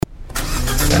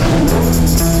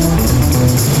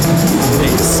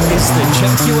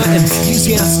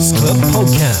Club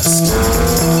podcast.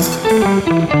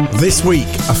 This week,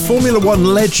 a Formula One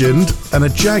legend and a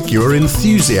Jaguar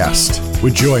enthusiast.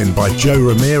 We're joined by Joe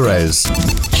Ramirez.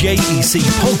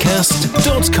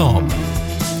 JECpodcast.com.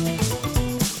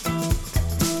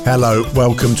 Hello,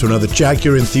 welcome to another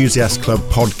Jaguar Enthusiast Club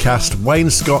podcast. Wayne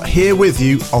Scott here with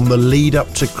you on the lead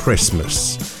up to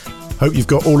Christmas. Hope you've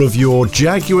got all of your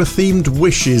Jaguar-themed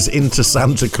wishes into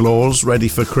Santa Claus ready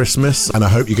for Christmas, and I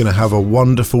hope you're going to have a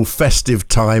wonderful festive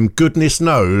time. Goodness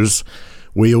knows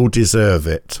we all deserve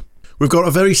it. We've got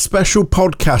a very special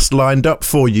podcast lined up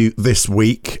for you this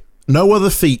week. No other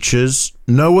features,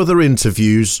 no other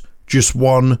interviews, just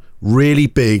one really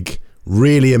big,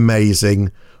 really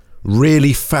amazing,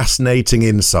 really fascinating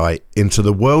insight into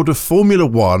the world of Formula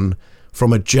One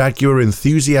from a Jaguar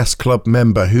Enthusiast Club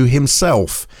member who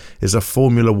himself is a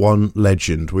Formula One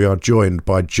legend. We are joined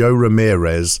by Joe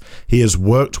Ramirez. He has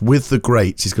worked with the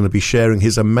greats. He's going to be sharing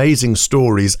his amazing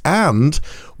stories and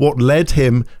what led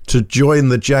him to join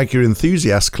the Jaguar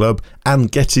Enthusiast Club and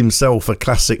get himself a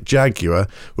classic Jaguar.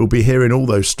 We'll be hearing all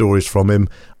those stories from him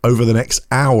over the next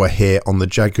hour here on the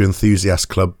Jaguar Enthusiast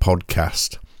Club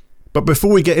podcast. But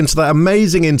before we get into that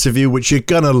amazing interview, which you're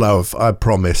going to love, I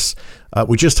promise,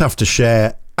 we just have to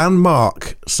share and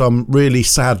mark some really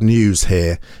sad news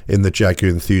here in the Jaguar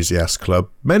Enthusiast Club.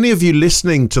 Many of you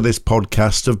listening to this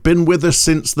podcast have been with us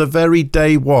since the very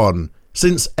day one,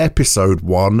 since episode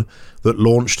 1 that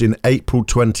launched in April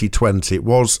 2020. It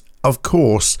was, of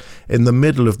course, in the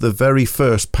middle of the very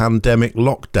first pandemic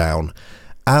lockdown.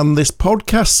 And this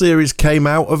podcast series came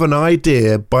out of an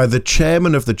idea by the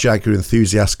chairman of the Jaguar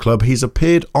Enthusiast Club. He's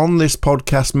appeared on this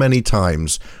podcast many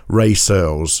times, Ray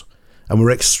Searles. And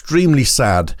we're extremely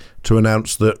sad to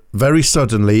announce that very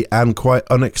suddenly and quite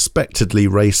unexpectedly,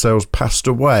 Ray Searles passed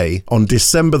away on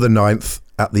December the 9th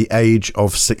at the age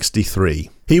of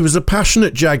 63. He was a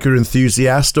passionate Jaguar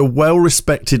enthusiast, a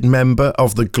well-respected member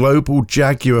of the global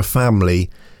Jaguar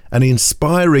family, an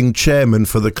inspiring chairman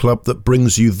for the club that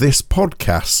brings you this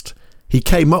podcast. He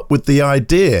came up with the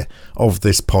idea of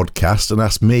this podcast and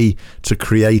asked me to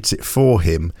create it for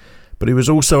him. But he was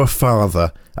also a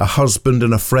father, a husband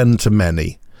and a friend to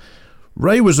many.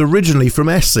 Ray was originally from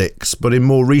Essex, but in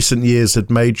more recent years had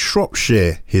made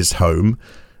Shropshire his home.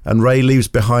 And Ray leaves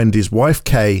behind his wife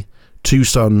Kay, 2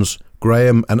 sons,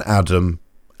 Graham and Adam,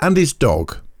 and his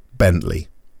dog, Bentley.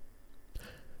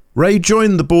 Ray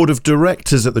joined the board of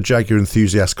directors at the Jaguar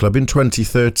Enthusiast Club in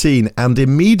 2013 and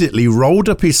immediately rolled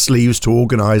up his sleeves to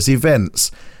organise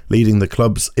events, leading the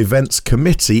club's events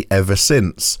committee ever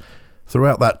since.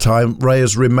 Throughout that time, Ray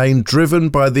has remained driven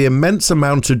by the immense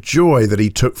amount of joy that he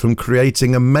took from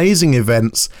creating amazing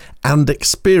events and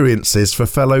experiences for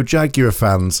fellow Jaguar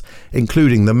fans,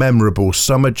 including the memorable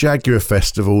Summer Jaguar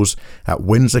Festivals at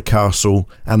Windsor Castle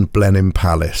and Blenheim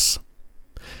Palace.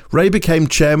 Ray became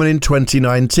chairman in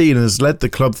 2019 and has led the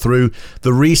club through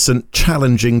the recent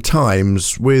challenging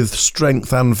times with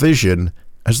strength and vision,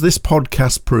 as this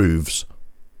podcast proves.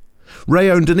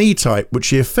 Ray owned an E-Type, which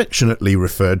he affectionately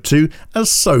referred to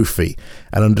as Sophie,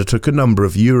 and undertook a number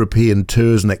of European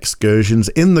tours and excursions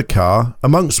in the car,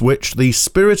 amongst which the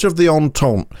Spirit of the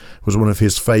Entente was one of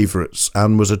his favourites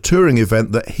and was a touring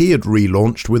event that he had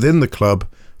relaunched within the club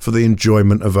for the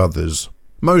enjoyment of others.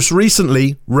 Most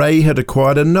recently, Ray had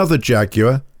acquired another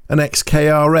Jaguar, an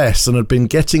XKRS, and had been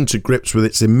getting to grips with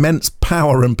its immense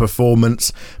power and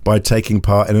performance by taking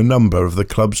part in a number of the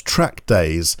club's track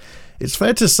days. It's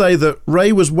fair to say that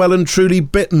Ray was well and truly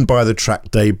bitten by the track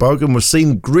day bug and was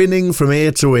seen grinning from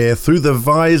ear to ear through the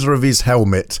visor of his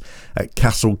helmet at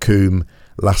Castle Combe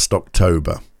last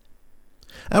October.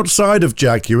 Outside of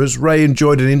Jaguars, Ray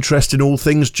enjoyed an interest in all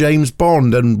things James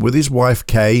Bond and, with his wife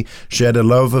Kay, shared a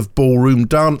love of ballroom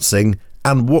dancing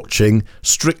and watching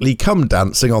Strictly Come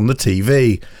Dancing on the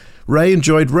TV. Ray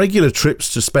enjoyed regular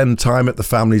trips to spend time at the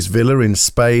family's villa in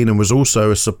Spain and was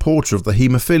also a supporter of the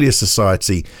Haemophilia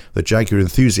Society, the Jaguar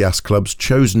Enthusiast Club's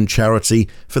chosen charity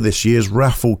for this year's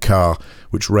raffle car,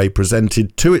 which Ray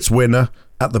presented to its winner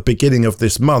at the beginning of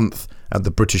this month at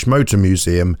the British Motor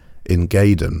Museum in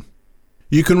Gaydon.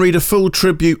 You can read a full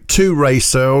tribute to Ray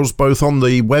Searles both on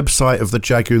the website of the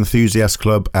Jaguar Enthusiast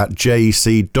Club at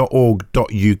jec.org.uk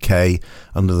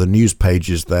under the news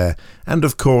pages there, and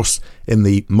of course in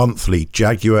the monthly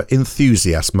Jaguar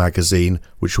Enthusiast magazine,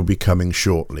 which will be coming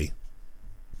shortly.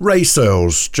 Ray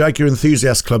Searles, Jaguar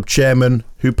Enthusiast Club chairman,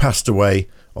 who passed away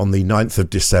on the 9th of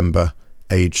December,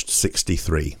 aged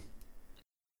 63.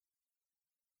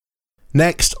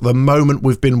 Next, the moment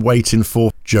we've been waiting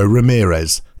for. Joe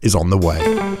Ramirez is on the way. You're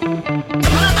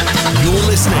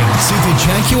listening to the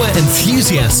Jaguar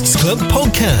Enthusiasts Club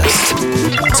podcast.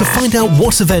 To find out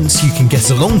what events you can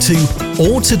get along to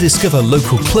or to discover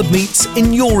local club meets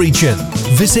in your region,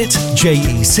 visit jec.org.uk.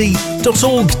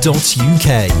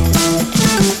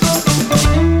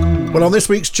 Well, on this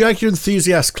week's Jaguar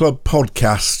Enthusiast Club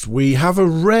podcast, we have a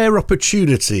rare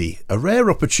opportunity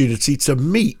to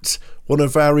meet one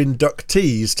of our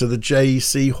inductees to the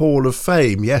JEC Hall of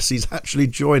Fame. Yes, he's actually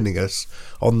joining us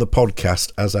on the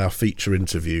podcast as our feature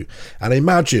interview. And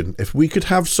imagine if we could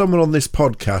have someone on this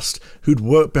podcast who'd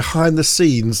worked behind the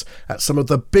scenes at some of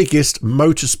the biggest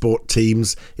motorsport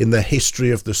teams in the history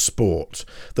of the sport.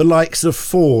 The likes of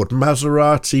Ford,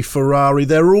 Maserati, Ferrari,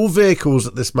 they're all vehicles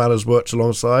that this man has worked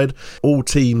alongside, all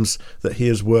teams that he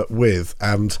has worked with.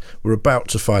 And we're about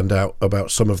to find out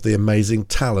about some of the amazing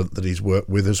talent that he's worked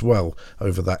with as well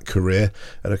over that career,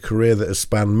 and a career that has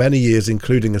spanned many years,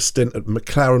 including a stint at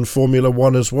McLaren Formula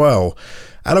One as well.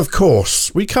 And of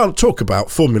course, we can't talk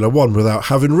about Formula One without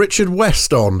having Richard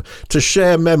West on to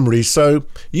share memories. So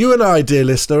you and I, dear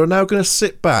listener, are now going to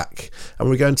sit back and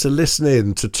we're going to listen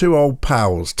in to two old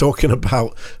pals talking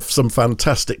about some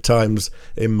fantastic times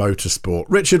in motorsport.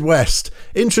 Richard West,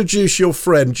 introduce your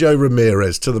friend Joe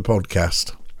Ramirez to the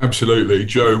podcast. Absolutely.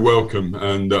 Joe, welcome.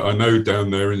 And I know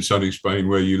down there in sunny Spain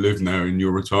where you live now in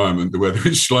your retirement, the weather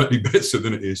is slightly better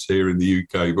than it is here in the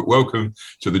UK. But welcome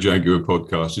to the Jaguar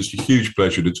podcast. It's a huge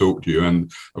pleasure to talk to you.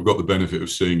 And I've got the benefit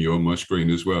of seeing you on my screen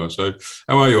as well. So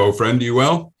how are you, old friend? Are you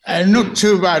well? Not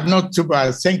too bad.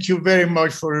 Thank you very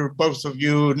much for both of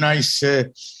you. Nice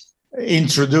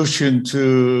introduction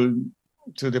to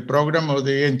the program or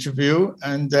the interview.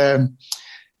 And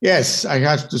yes, I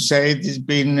have to say it's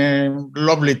been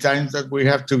lovely times that we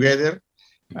have together,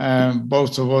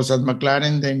 both of us at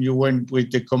McLaren. Then you went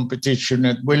with the competition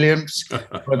at Williams,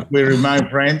 but we remain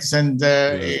friends, and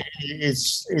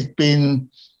it's been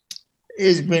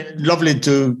lovely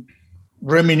to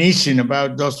reminiscing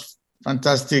about those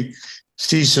fantastic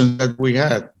seasons that we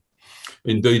had.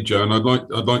 Indeed, Joe, and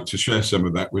I'd like to share some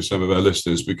of that with some of our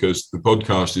listeners, because the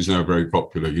podcast is now very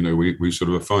popular. You know, we sort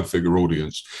of a 5-figure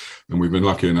audience, and we've been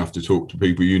lucky enough to talk to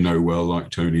people you know well, like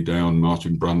Tony Down,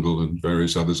 Martin Brundle, and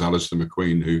various others, Alistair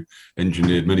McQueen, who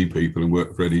engineered many people and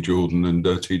worked for Eddie Jordan and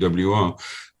TWR.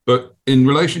 But in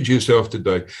relation to yourself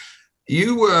today,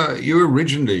 you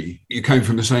came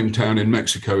from the same town in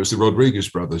Mexico as the Rodriguez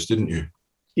brothers, didn't you?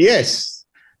 Yes,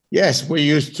 I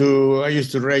used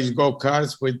to race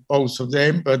go-karts with both of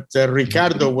them, but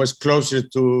Ricardo was closer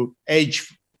to age.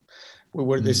 We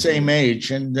were the same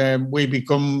age, and we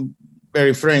become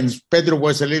very friends. Pedro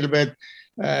was a little bit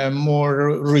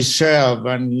more reserved,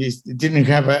 and he didn't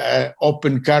have an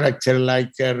open character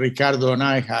like Ricardo and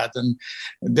I had, and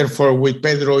therefore with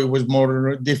Pedro it was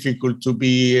more difficult to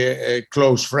be a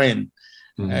close friend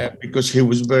because he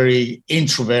was very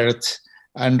introvert.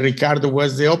 And Ricardo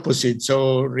was the opposite.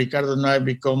 So Ricardo and I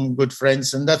become good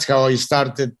friends. And that's how I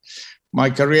started my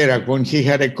career. When he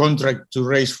had a contract to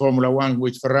race Formula One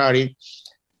with Ferrari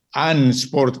and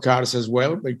sport cars as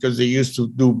well, because they used to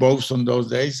do both on those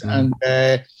days. And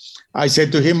I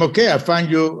said to him, okay, I find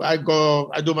you, I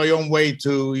do my own way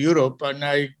to Europe. And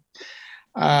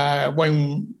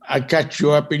when I catch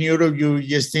you up in Europe, you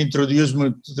just introduce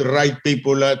me to the right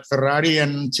people at Ferrari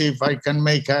and see if I can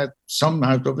make some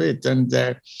out of it. And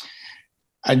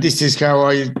this is how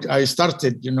I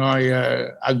started. You know,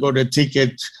 I got a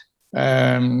ticket.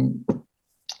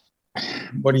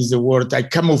 What is the word? I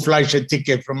camouflaged a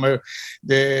ticket from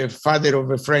the father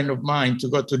of a friend of mine to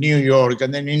go to New York.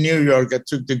 And then in New York, I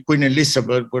took the Queen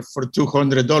Elizabeth for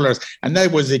 $200. And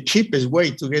that was the cheapest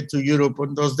way to get to Europe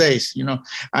on those days, you know,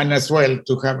 and as well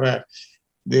to have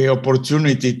the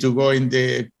opportunity to go in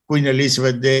the Queen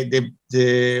Elizabeth,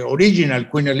 the original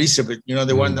Queen Elizabeth, you know,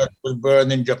 the one that was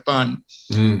burned in Japan.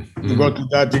 To go to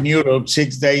that in Europe,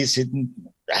 6 days,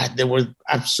 they were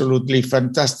absolutely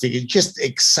fantastic. It's just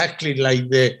exactly like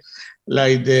the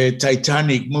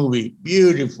Titanic movie.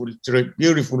 Beautiful trip,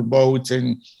 beautiful boat,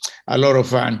 and a lot of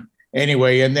fun.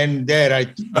 Anyway, and then there I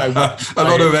What's a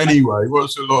lot of anyway?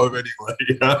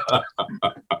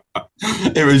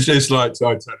 It was just like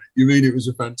Titanic. You mean it was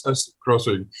a fantastic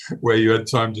crossing where you had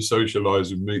time to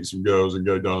socialise and meet some girls and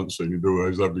go dancing and do all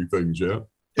those lovely things, yeah?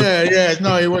 Yeah.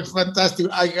 No, it was fantastic.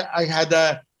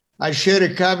 I shared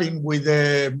a cabin with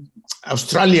an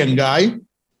Australian guy,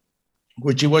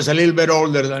 which he was a little bit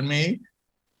older than me,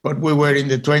 but we were in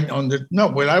the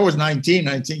I was 19.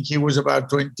 I think he was about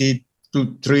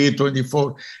 23,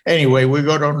 24. Anyway, we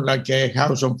got on like a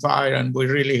house on fire, and we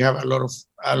really have a lot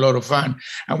of fun.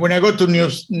 And when I got to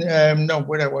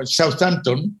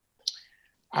Southampton,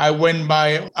 I went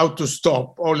by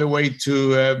autostop all the way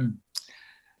to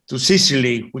to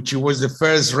Sicily, which was the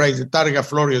first race, the Targa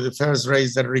Florio, the first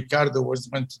race that Riccardo was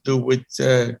meant to do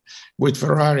with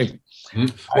Ferrari.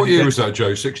 What year was that,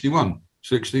 Joe? 61?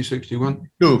 60, 61?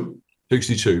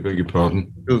 62, beg your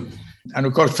pardon. And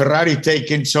of course, Ferrari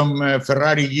taking some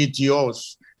Ferrari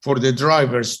GTOs for the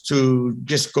drivers to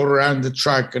just go around the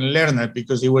track and learn it,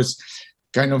 because it was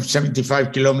kind of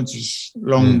 75 kilometers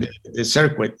long, the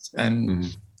circuit,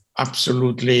 and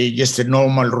absolutely just a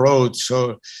normal road.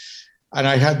 So, and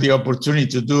I had the opportunity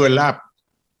to do a lap.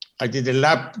 I did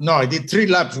 3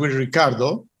 laps with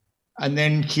Riccardo, and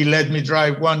then he let me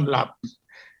drive 1 lap.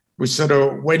 We sort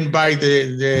of went by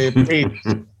the pit,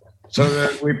 so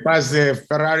that we passed the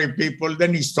Ferrari people.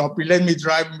 Then he stopped. He let me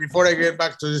drive. And before I get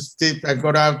back to the tip, I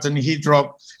got out and he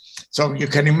dropped. So you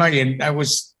can imagine,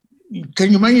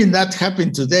 can you imagine that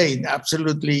happened today?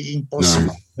 Absolutely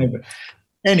impossible. No.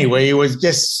 Anyway, it was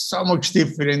just so much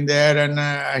different there, and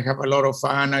I have a lot of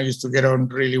fun. I used to get on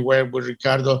really well with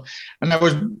Riccardo, and I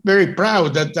was very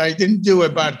proud that I didn't do a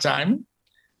bad time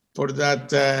for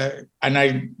that, and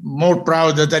I'm more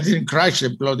proud that I didn't crash the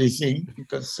bloody thing,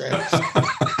 because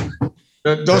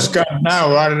those cars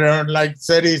now are like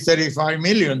 30, 35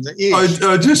 million each. I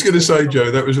was just going to say,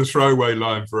 Joe, that was a throwaway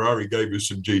line. Ferrari gave us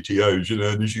some GTOs,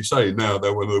 and as you say, now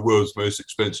they're one of the world's most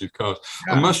expensive cars.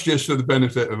 Yeah. I must, just for the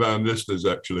benefit of our listeners,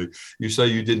 actually, you say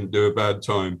you didn't do a bad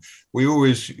time. We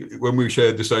always, when we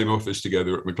shared the same office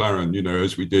together at McLaren,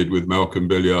 as we did with Malcolm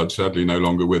Billiard, sadly no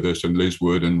longer with us, and Liz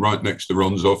Wood, and right next to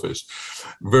Ron's office,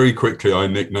 very quickly I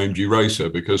nicknamed you Racer,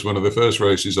 because one of the first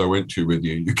races I went to with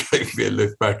you, you gave me a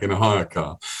lift back in a hire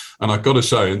car. And I've got to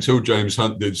say, until James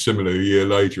Hunt did similar a year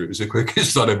later, it was the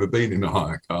quickest I'd ever been in a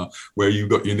hire car where you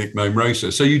got your nickname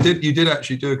Racer. So you did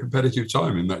actually do a competitive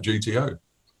time in that GTO.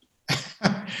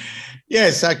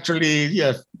 Yes, actually,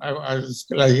 yes. I was,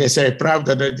 like I say, proud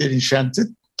that I didn't shunt it.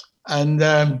 And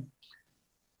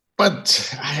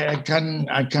but I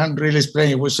can't really explain.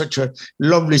 It was such a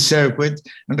lovely circuit,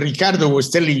 and Riccardo was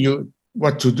telling you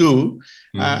what to do,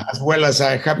 as well as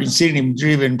I haven't seen him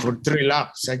driven for 3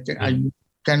 laps. I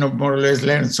kind of more or less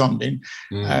learned something.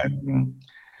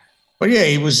 But yeah,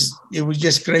 it was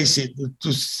just crazy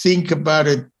to think about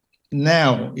it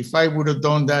now. If I would have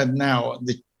done that now,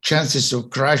 the chances of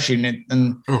crashing it,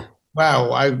 and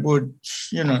wow, I would,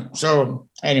 So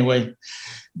anyway,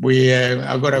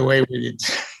 I got away with it.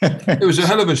 It was a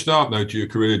hell of a start, though, to your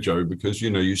career, Joe, because,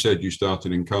 you said you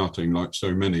started in karting like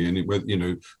so many. And,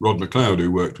 Rod McLeod,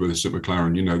 who worked with us at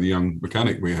McLaren, the young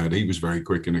mechanic we had, he was very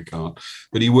quick in a kart.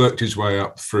 But he worked his way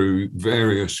up through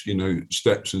various,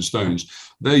 steps and stones.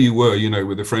 There you were,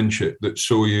 with a friendship that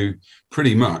saw you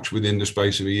pretty much within the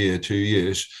space of a year, 2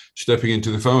 years, stepping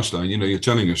into the fast lane. You're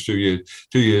telling us 2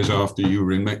 years after you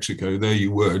were in Mexico, there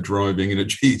you were driving in a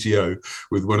GTO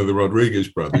with one of the Rodriguez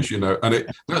brothers, and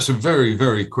that's a very,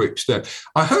 very quick step.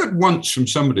 I heard once from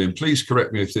somebody, and please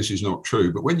correct me if this is not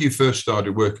true, but when you first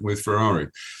started working with Ferrari,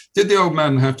 did the old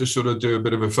man have to sort of do a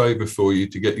bit of a favour for you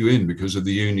to get you in because of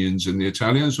the unions and the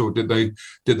Italians, or did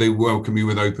they welcome you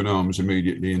with open arms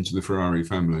immediately into the Ferrari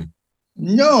family?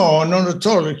 No, not at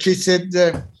all. She said,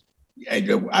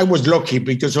 I was lucky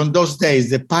because on those days,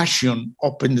 the passion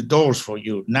opened the doors for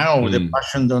you. Now the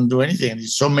passion don't do anything.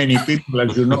 There's so many people,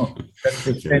 as you know, that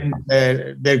defend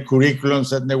their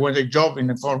curriculums and they want a job in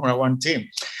the Formula One team.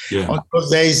 Yeah. On those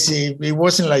days, it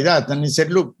wasn't like that. And he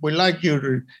said, look, we like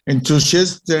your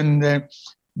enthusiast, and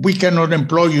we cannot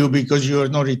employ you because you are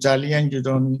not Italian. You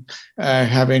don't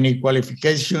have any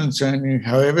qualifications. And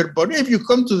however, but if you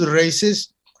come to the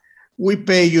races, we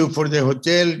pay you for the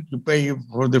hotel, you pay you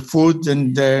for the food,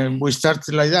 and we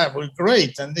started like that. Well,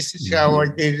 great. And this is how I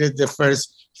did it the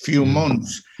first few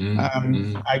months.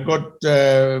 I got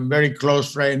a very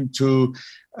close friend to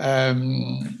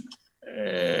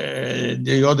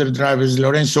the other drivers,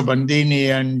 Lorenzo Bandini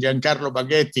and Giancarlo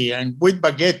Baghetti. And with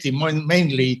Baghetti,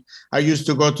 mainly, I used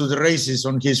to go to the races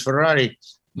on his Ferrari.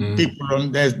 People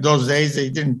on those days, they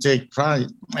didn't take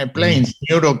planes. In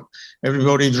Europe,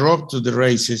 everybody drove to the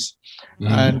races.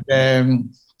 And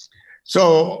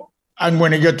and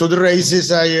when I got to the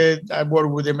races, I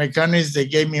worked with the mechanics. They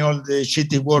gave me all the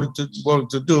shitty work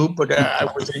to do, but I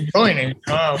was enjoying it.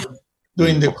 I was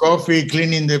doing the coffee,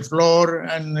 cleaning the floor,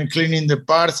 and cleaning the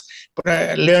parts,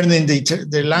 but learning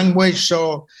the language.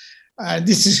 So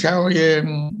this is how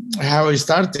I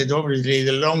started. Obviously,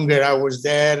 the longer I was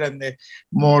there and the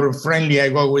more friendly I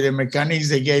got with the mechanics,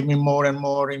 they gave me more and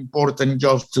more important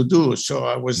jobs to do. So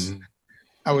I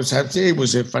was happy. It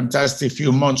was a fantastic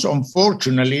few months.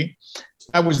 Unfortunately,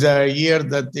 that was the year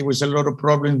that there was a lot of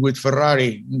problems with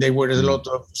Ferrari. There were a lot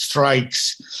of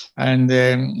strikes, and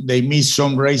they missed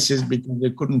some races because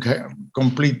they couldn't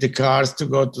complete the cars to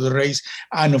go to the race.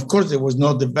 And of course, there was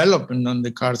no development on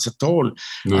the cars at all.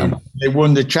 No. They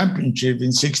won the championship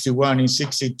in 61, in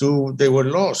 62, they were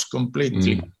lost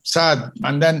completely. Sad.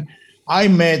 And then I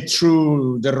met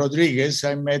through the Rodriguez,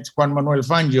 I met Juan Manuel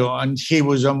Fangio, and he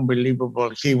was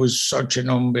unbelievable. He was such an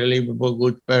unbelievable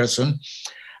good person.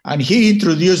 And he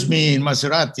introduced me in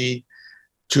Maserati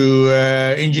to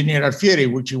Engineer Alfieri,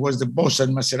 which was the boss at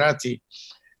Maserati.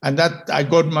 And that I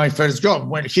got my first job.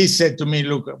 When he said to me,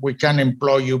 look, we can't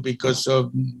employ you because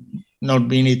of not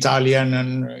being Italian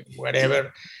and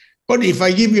whatever. But if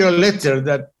I give you a letter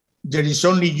that there is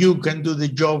only you can do the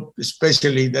job,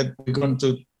 especially that we're going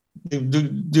to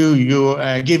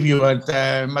give you at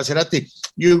Maserati,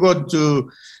 you got to...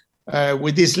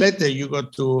 with this letter, you go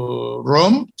to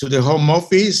Rome, to the home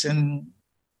office, and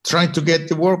trying to get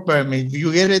the work permit. If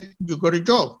you get it, you got a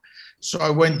job. So I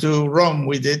went to Rome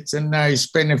with it, and I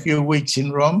spent a few weeks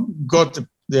in Rome, got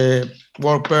the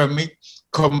work permit,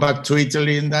 come back to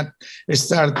Italy, and that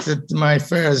started my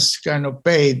first kind of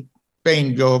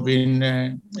paying job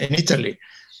in Italy.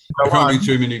 There can't be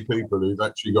too many people who've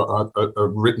actually got a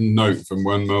written note from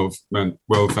Manuel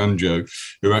Fangio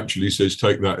who actually says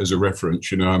take that as a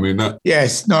reference. You know, I mean that.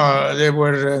 Yes, no, they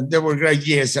were great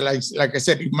years. Like I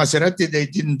said, in Maserati they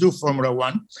didn't do Formula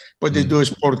One, but they do a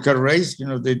sport car race. You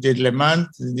know, they did Le Mans,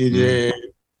 they did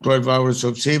 12 hours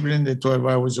of Sebring, the 12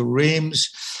 hours of Reims,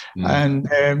 and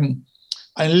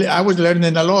I was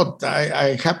learning a lot.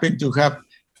 I happened to have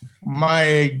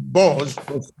my boss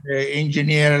was the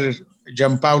engineer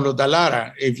Gianpaolo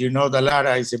Dallara. If you know,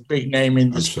 Dallara is a big name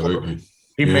in the sport.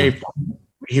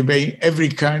 He made every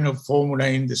kind of formula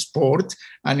in the sport,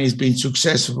 and he's been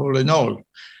successful in all.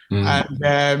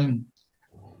 And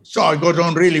so I got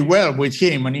on really well with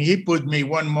him, and he put me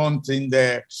 1 month in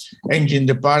the engine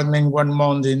department, 1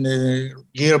 month in the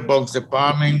gearbox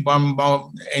department, 1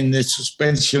 month in the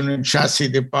suspension and chassis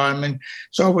department.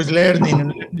 So I was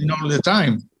learning all the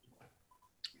time.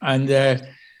 And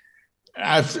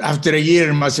after a year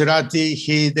in Maserati,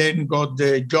 he then got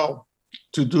the job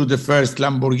to do the first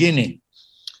Lamborghini.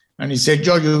 And he said,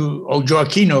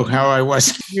 Joaquino, how I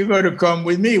was, you got to come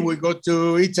with me. We go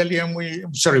to Italy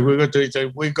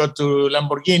we go to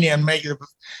Lamborghini and make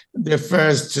the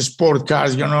first sport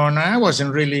cars, you know, and I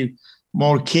wasn't really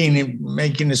more keen in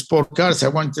making sport cars. I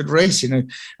wanted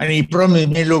racing. And he promised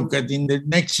me, look, in the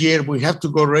next year, we have to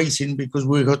go racing because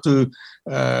we got to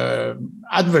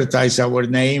advertise our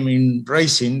name in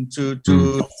racing to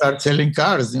start selling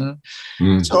cars. You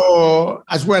know? So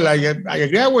as well, I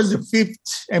agree. I was the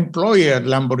 5th employer at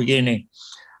Lamborghini.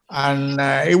 And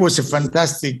it was a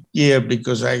fantastic year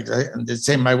because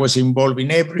I was involved in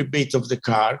every bit of the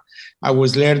car. I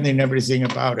was learning everything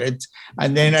about it.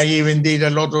 And then I even did a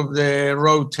lot of the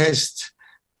road tests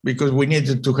because we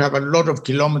needed to have a lot of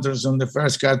kilometers on the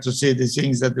first car to see the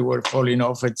things that they were falling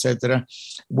off, etc.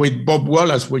 With Bob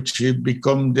Wallace, which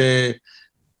become the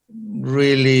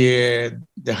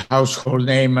household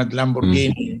name at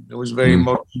Lamborghini. It was very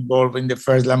much involved in the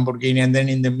first Lamborghini and then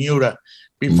in the Miura.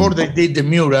 Before they did the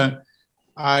Miura,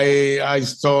 I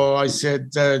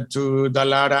said to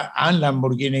Dallara and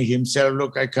Lamborghini himself,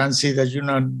 look, I can see that you're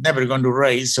never going to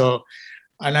race,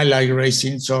 and I like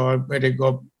racing, so I better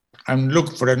go and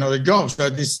look for another job.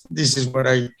 So this is where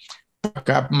I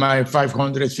packed up my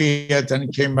 500 Fiat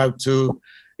and came back to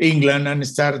England and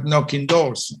started knocking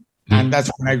doors. And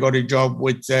that's when I got a job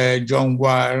with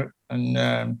Jaguar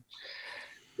and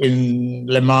in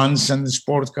Le Mans and the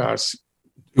sport cars.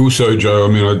 Also, Joe, I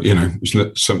mean, it's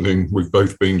not something we've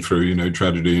both been through,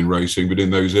 tragedy in racing. But in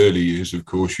those early years, of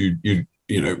course,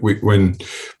 when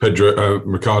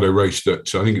Riccardo raced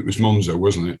at, I think it was Monza,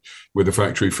 wasn't it, with the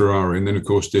factory Ferrari, and then, of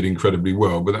course, did incredibly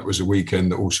well. But that was a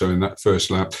weekend that also in that first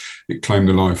lap, it claimed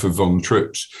the life of Von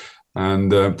Trips.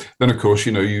 And then, of course,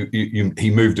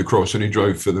 he moved across and he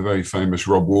drove for the very famous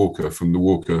Rob Walker from the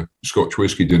Walker Scotch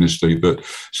Whisky dynasty, but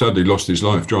sadly lost his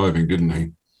life driving, didn't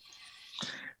he?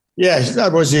 Yes,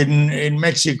 that was in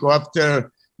Mexico. After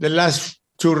the last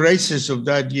 2 races of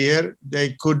that year,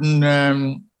 they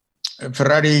couldn't,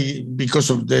 Ferrari, because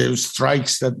of the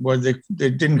strikes that were, they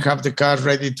didn't have the car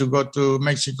ready to go to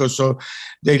Mexico, so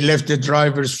they left the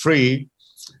drivers free.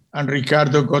 And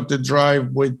Ricciardo got the drive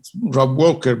with Rob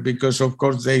Walker because, of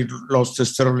course, they lost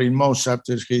Sterling Moss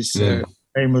after his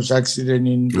famous accident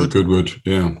in Goodwood.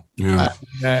 Yeah.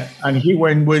 And he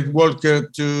went with Walker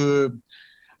to,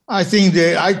 I think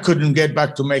I couldn't get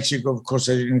back to Mexico. Of course,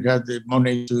 I didn't have the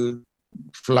money to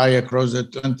fly across the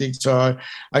Atlantic. So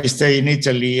I stayed in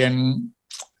Italy. And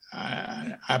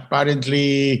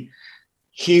apparently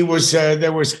he was,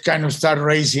 there was kind of start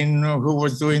racing who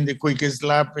was doing the quickest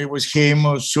lap. It was him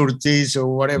or Surtees or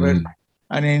whatever.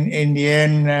 And in the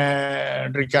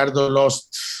end, Ricardo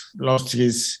lost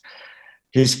his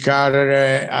car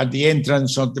at the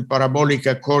entrance of the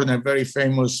Parabolica corner, very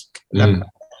famous, La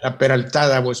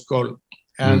Peraltada was called.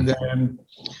 And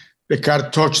the car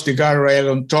touched the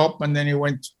guardrail on top, and then he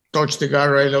went to touch the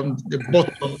guardrail on the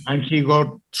bottom, and he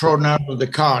got thrown out of the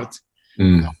cart,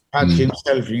 cut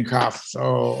himself in half. So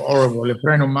horrible. A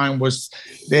friend of mine was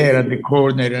there at the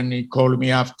corner, and he called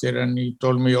me after, and he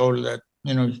told me all that.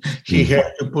 You know, he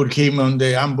had to put him on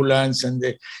the ambulance, and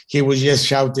he was just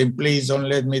shouting, "Please don't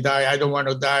let me die. I don't want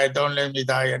to die. Don't let me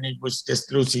die." And he was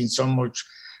just losing so much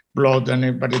blood.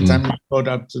 And by the time he got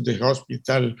up to the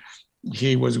hospital,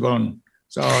 he was gone.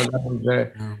 So that was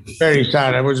very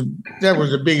sad. That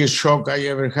was the biggest shock I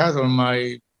ever had on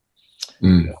my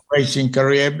racing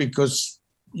career, because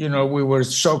you know, we were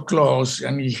so close,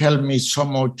 and he helped me so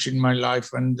much in my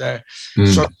life, and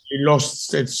so he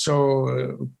lost it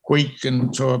so quick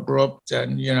and so abrupt.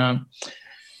 And you know,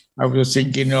 I was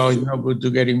thinking, oh, it's not good to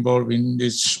get involved in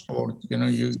this sport. You know,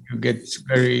 you get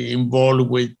very involved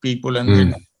with people, and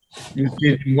then you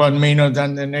did 1 minute,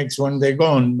 and the next one they're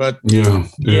gone. But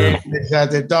they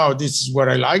said, oh, this is what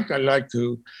I like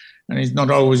to, and it's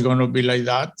not always going to be like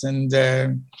that. And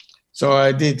so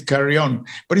I did carry on.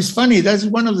 But it's funny, that's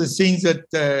one of the things that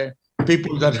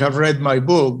people that have read my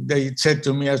book, they said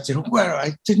to me, I said, well,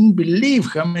 I didn't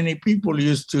believe how many people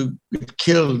used to get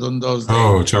killed on those days.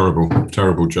 Oh,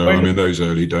 terrible, Joe. I mean, those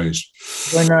early days.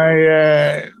 When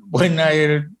I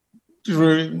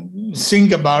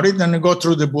think about it and I go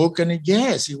through the book, and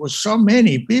yes, it was so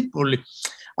many people,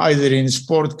 either in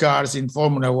sport cars, in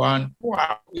Formula One.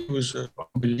 Wow, it was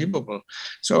unbelievable.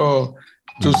 So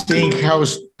to think how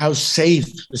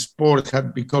safe the sport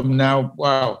had become now,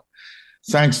 wow,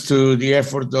 thanks to the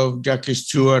effort of Jackie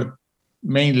Stewart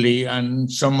mainly, and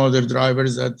some other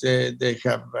drivers that they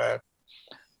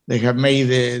have made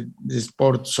the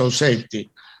sport so safety.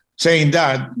 Saying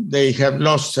that, they have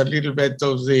lost a little bit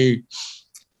of the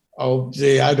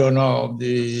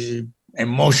the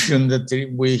emotion that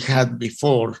we had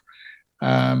before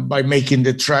by making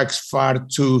the tracks far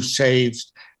too safe.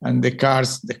 And the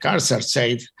cars are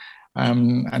safe,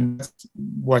 and that's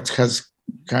what has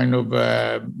kind of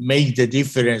made the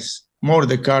difference. More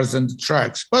the cars than the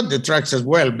tracks, but the tracks as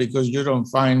well, because you don't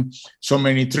find so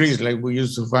many trees like we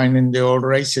used to find in the old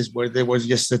races, where there was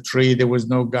just a tree, there was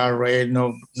no guardrail,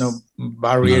 no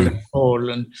barrier at all.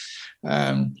 And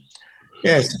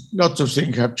yes, lots of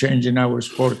things have changed in our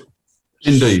sport.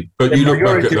 Indeed, but you look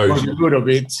back at those. The good of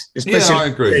it, I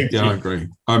agree. Safety. Yeah, I agree.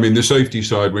 I mean, the safety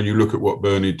side, when you look at what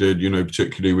Bernie did, you know,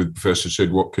 particularly with Professor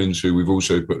Sid Watkins, who we've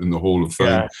also put in the Hall of Fame.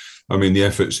 Yeah. I mean, the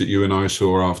efforts that you and I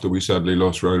saw after we sadly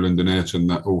lost Roland and Ayrton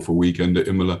that awful weekend at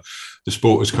Imola, the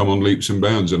sport has come on leaps and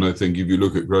bounds. And I think if you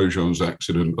look at Grosjean's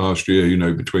accident last year, you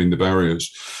know, between the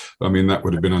barriers, I mean, that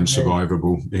would have been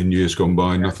unsurvivable in years gone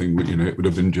by. Nothing, you know, it would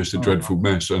have been just a dreadful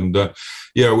mess. And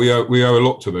we owe a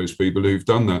lot to those people who've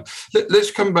done that.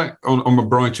 Let's come back on a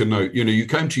brighter note. You know, you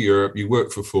came to Europe, you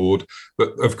worked for Ford,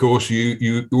 but of course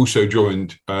you also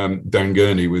joined Dan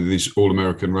Gurney with his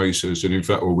All-American Racers, and in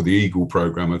fact, or with the Eagle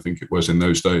program, I think it was in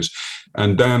those days.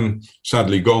 And Dan,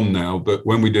 sadly gone now, but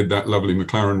when we did that lovely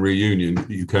McLaren reunion,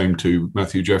 you came to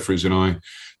Matthew Jeffries and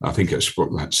I think it's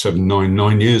about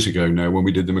 9 years ago now, when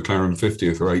we did the McLaren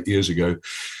 50th, or 8 years ago.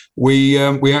 We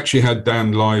actually had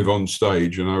Dan live on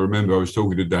stage, and I remember I was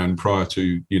talking to Dan prior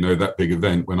to, you know, that big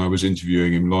event when I was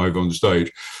interviewing him live on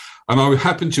stage. And I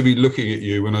happened to be looking at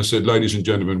you when I said, ladies and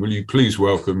gentlemen, will you please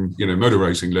welcome, you know, motor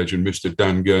racing legend, Mr.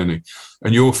 Dan Gurney.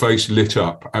 And your face lit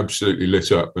up, absolutely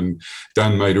lit up. And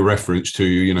Dan made a reference to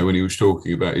you, you know, when he was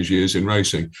talking about his years in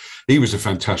racing. He was a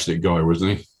fantastic guy,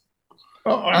 wasn't he?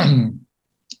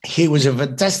 He was a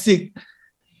fantastic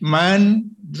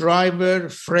man, driver,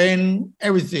 friend,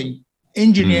 everything.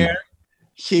 Engineer.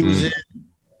 He was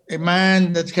a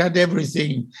man that had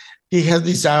everything. He had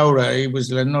this aura. He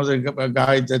was another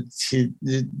guy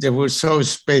that was so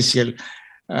special.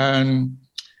 And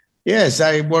yes,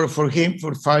 I worked for him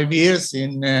for 5 years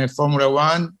in Formula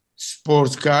One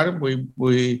sports car.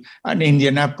 We in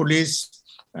Indianapolis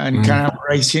and Canada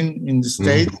racing in the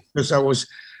States, because I was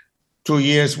 2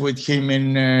 years with him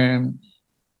in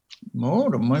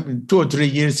maybe 2 or 3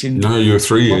 years in. No, you were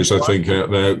 3 years, I think,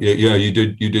 out there. Yeah, you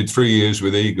did 3 years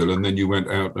with Eagle, and then you went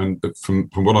out, and from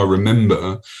what I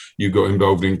remember, you got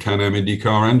involved in Can-Am,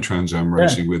 IndyCar, and Trans Am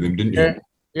racing with him, didn't you?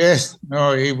 Yes.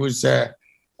 No, he was an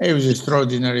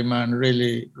extraordinary man.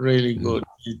 Really, really good.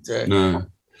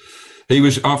 He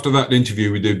was, after that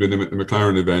interview we did with him at the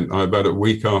McLaren event, about a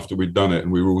week after we'd done it,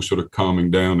 and we were all sort of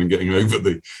calming down and getting over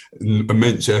the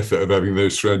immense effort of having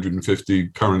those 350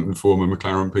 current and former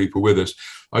McLaren people with us.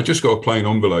 I just got a plain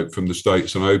envelope from the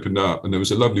States and I opened it up, and there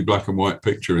was a lovely black and white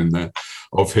picture in there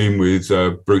of him with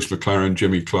Bruce McLaren,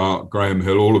 Jimmy Clark, Graham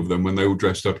Hill, all of them, when they all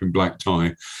dressed up in black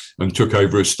tie and took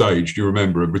over a stage, do you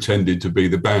remember, and pretended to be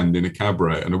the band in a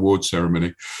cabaret, an award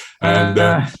ceremony.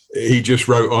 And he just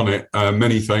wrote on it,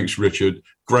 many thanks, Richard.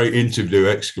 Great interview,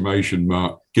 exclamation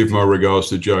mark. Give my regards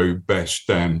to Joe, best,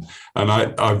 Dan. And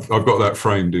I've got that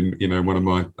framed in, one of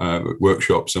my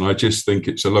workshops. And I just think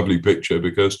it's a lovely picture,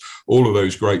 because all of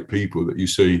those great people that you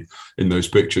see in those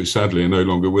pictures, sadly, are no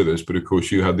longer with us. But of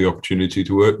course, you had the opportunity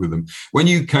to work with them. When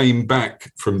you came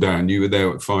back from Dan, you were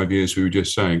there at 5 years, we were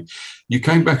just saying, you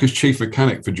came back as chief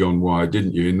mechanic for John Wyer,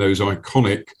 didn't you, in those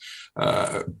iconic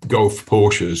Golf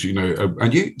Porsches,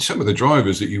 and some of the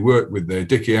drivers that you worked with there,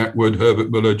 Dickie Atwood, Herbert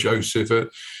Muller, Joe Siffert,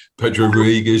 Pedro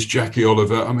Rodriguez, Jackie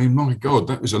Oliver. I mean, my God,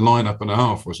 that was a lineup and a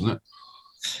half, wasn't it?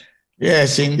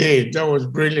 Yes, indeed. That was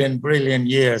brilliant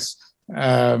years.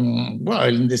 Well,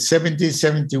 in the 70s,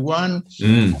 71,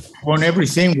 won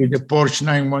everything with the Porsche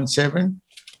 917.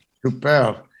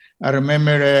 Superb. I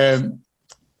remember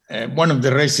one of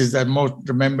the races that most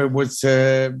remember was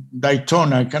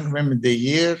Daytona. I can't remember the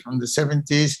year, on the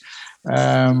 70s.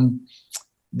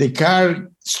 The car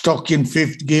stuck in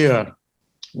fifth gear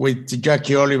with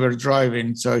Jackie Oliver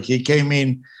driving. So he came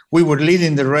in, we were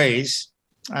leading the race,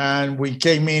 and we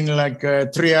came in like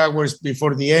 3 hours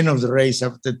before the end of the race.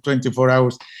 After 24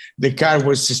 hours, the car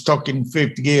was stuck in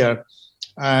fifth gear.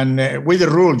 And with the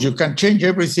rules, you can change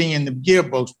everything in the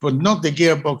gearbox, but not the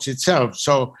gearbox itself.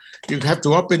 So you have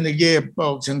to open the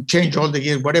gearbox and change all the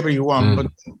gears, whatever you want, but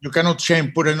you cannot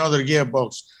put another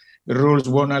gearbox. The rules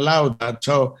won't allow that.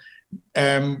 So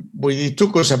it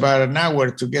took us about an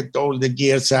hour to get all the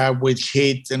gears out with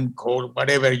heat and cold,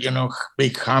 whatever,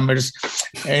 big hammers.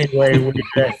 Anyway,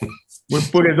 we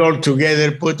put it all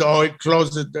together, put oil,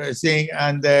 closed the thing,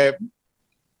 and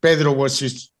Pedro was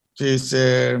his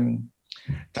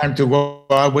time to go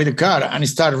out with the car, and it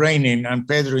started raining, and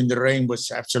Pedro in the rain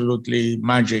was absolutely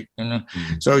magic,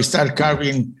 So he started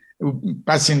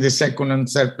passing the second and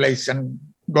third place, and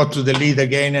got to the lead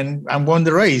again and won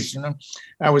the race.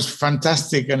 That was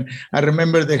fantastic. And I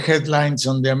remember the headlines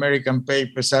on the American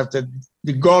papers after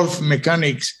the Golf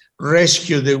mechanics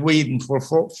rescued the win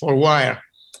for Wyer.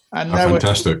 And that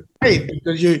fantastic. Was great,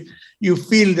 because you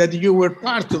feel that you were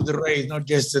part of the race, not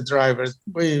just the drivers.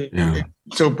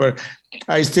 Super.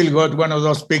 I still got one of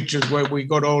those pictures where we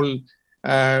got all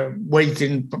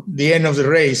waiting the end of the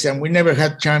race, and we never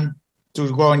had time to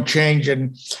go and change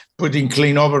and put in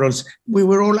clean overalls. We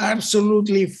were all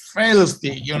absolutely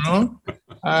filthy,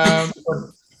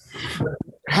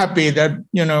 happy that,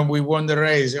 we won the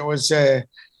race. It was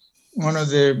one of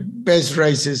the best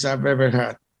races I've ever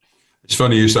had. It's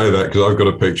funny you say that, because I've got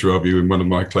a picture of you in one of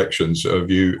my collections of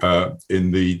you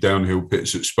in the downhill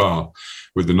pits at Spa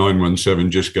with the 917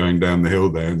 just going down the hill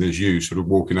there, and there's you sort of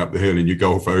walking up the hill in your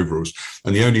Golf overalls.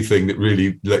 And the only thing that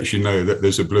really lets you know that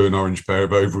there's a blue and orange pair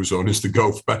of overalls on is the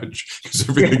Golf badge, because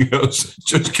everything else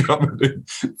just covered in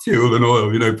fuel and oil.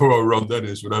 Poor old Ron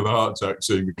Dennis would have a heart attack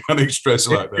seeing mechanics dressed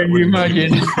like that. Can you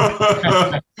imagine?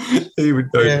 He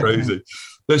would go crazy.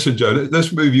 Listen, Joe,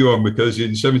 let's move you on, because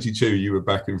in 72 you were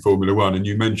back in Formula One, and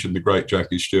you mentioned the great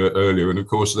Jackie Stewart earlier. And of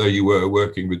course, there you were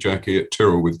working with Jackie at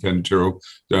Tyrrell with Ken Tyrrell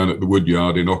down at the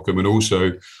Woodyard in Ockham, and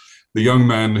also the young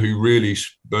man who really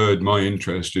spurred my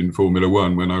interest in Formula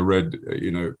One when I read,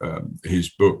 his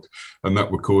book. And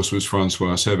that, of course, was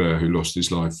Francois Sever, who lost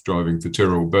his life driving for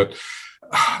Tyrrell. But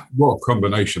what a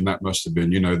combination that must have been,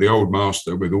 the old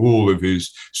master with all of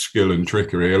his skill and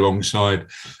trickery alongside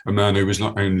a man who was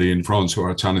not only in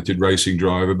Francois a talented racing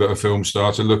driver, but a film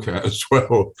star to look at as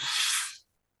well.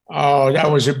 Oh, that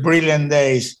was a brilliant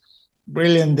days,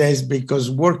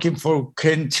 because working for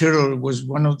Ken Tyrrell was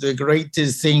one of the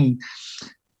greatest things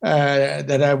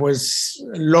that I was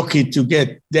lucky to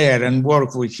get there and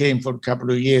work with him for a couple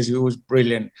of years. It was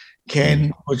brilliant.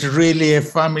 Ken was really a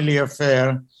family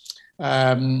affair.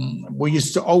 We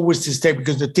used to always stay,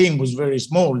 because the team was very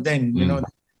small then,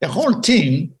 the whole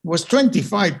team was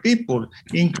 25 people,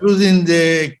 including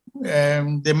the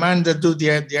man that do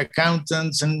the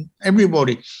accountants and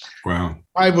everybody. Wow.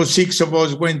 5 or 6 of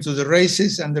us went to the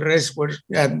races, and the rest were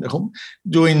at home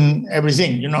doing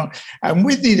everything, And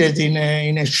we did it in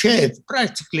a shed,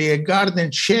 practically a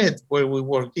garden shed where we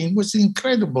worked. It was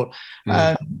incredible.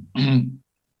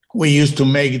 We used to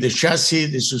make the chassis,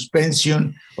 the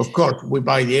suspension. Of course, we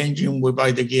buy the engine, we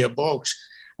buy the gearbox,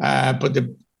 but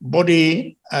the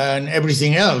body and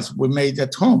everything else we made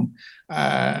at home.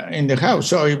 in the house.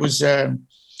 So it was.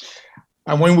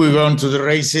 And when we go to the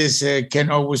races, Ken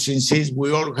always insists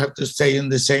we all have to stay in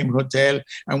the same hotel.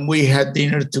 And we had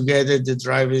dinner together, the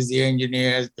drivers, the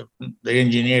engineers, the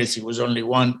engineers, it was only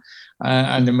one,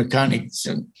 and the mechanics.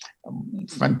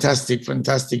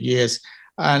 Fantastic years.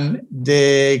 And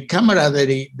the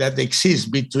camaraderie that exists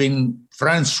between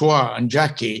Francois and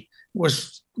Jackie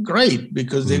was great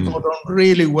because they got on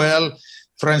really well.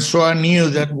 Francois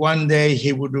knew that one day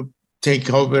he would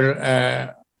take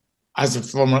over as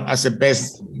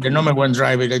the number one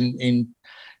driver in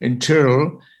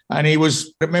Tyrrell. And he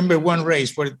was, remember one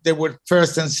race where they were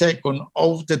first and second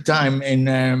all the time in,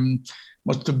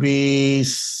 must be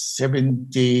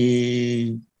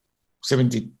 72.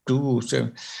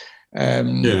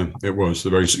 It was a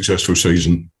very successful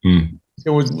season. It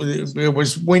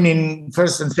was winning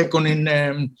first and second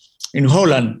in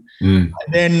Holland. And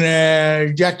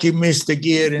then Jackie missed the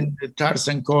gear in the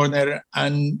Tarzan corner,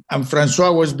 and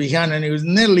Francois was behind, and he was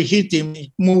nearly hit him.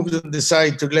 He moved on the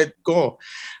side to let go.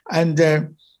 And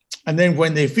then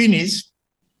when they finished,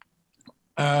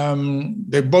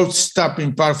 they both stopped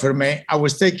in Parc-Fermé. I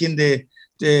was taking the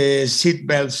seat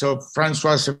belts of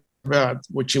Francois,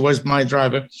 which was my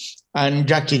driver, and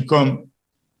Jackie come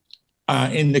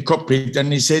in the cockpit,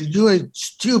 and he said, "You are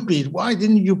stupid. Why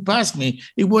didn't you pass me?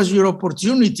 It was your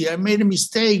opportunity. I made a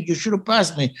mistake. You should have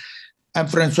passed me." And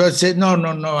Francois said, no,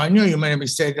 I knew you made a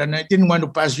mistake, and I didn't want to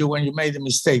pass you when you made a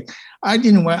mistake. I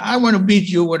want to beat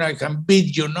you when I can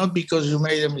beat you, not because you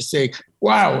made a mistake.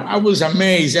 Wow, I was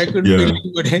amazed. I couldn't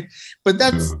believe it. But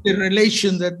that's the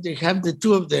relation that they have, the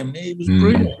two of them. It was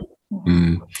brilliant.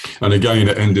 And again,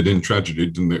 it ended in tragedy,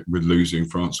 didn't it, with losing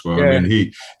Francois? I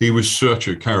mean, he was such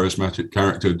a charismatic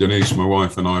character. Denise, my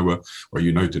wife, and I were, well,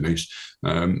 you know Denise,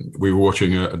 we were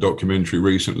watching a documentary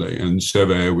recently, and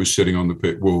Sever was sitting on the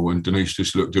pit wall, and Denise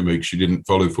just looked at me because she didn't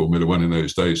follow Formula One in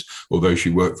those days, although she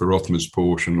worked for Rothmans,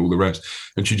 Porsche and all the rest.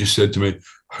 And she just said to me,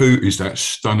 "Who is that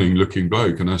stunning looking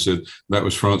bloke?" And I said, "That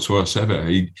was Francois Sever."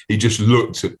 He just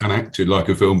looked and acted like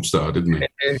a film star, didn't he?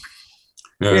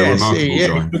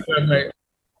 Remarkable guy.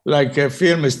 Like a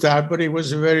film star, but he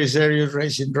was a very serious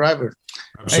racing driver.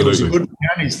 Absolutely. He was a good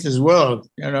pianist as well,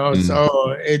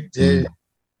 so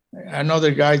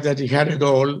another guy that he had it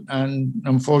all, and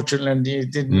unfortunately he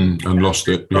didn't. And lost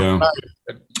it, yeah.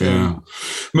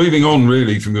 Moving on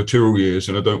really from the Tyrrell years,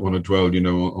 and I don't want to dwell,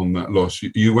 on that loss.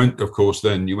 You went, of course,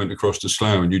 then you went across to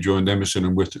Slough and you joined Emerson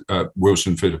and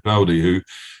Wilson Fittipaldi, who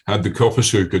had the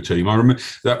Copper-Suker team. I remember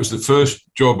that was the first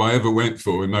job I ever went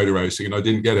for in motor racing, and I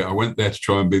didn't get it. I went there to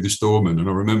try and be the storeman, and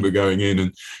I remember going in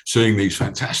and seeing these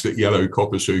fantastic yellow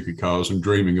Copper-Suker cars and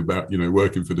dreaming about,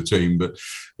 working for the team, but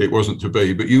it wasn't to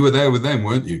be. But you were there with them,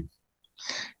 weren't you?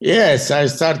 Yes, I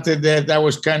started there. That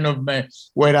was kind of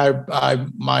where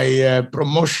my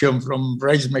promotion from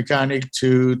race mechanic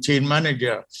to team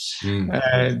manager.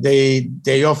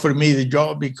 They offered me the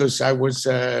job because I was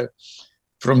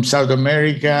from South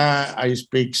America. I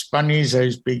speak Spanish, I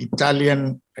speak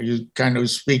Italian, I kind of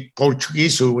speak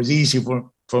Portuguese, so it was easy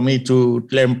for me to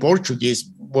learn Portuguese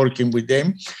working with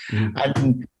them.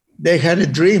 And they had a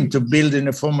dream to build in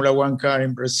a Formula One car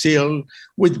in Brazil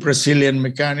with Brazilian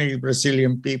mechanics,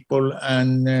 Brazilian people,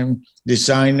 and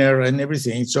designer and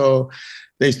everything. So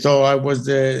they thought I was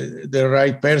the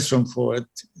right person for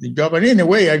the job. And in a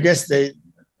way, I guess I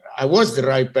was the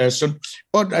right person.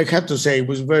 But I have to say it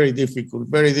was very difficult,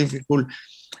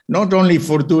 not only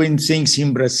for doing things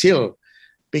in Brazil,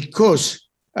 because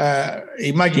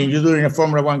imagine you're doing a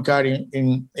Formula One car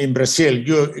in Brazil.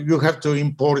 You have to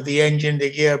import the engine, the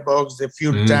gearbox, the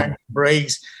fuel tank,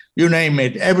 brakes, you name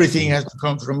it. Everything has to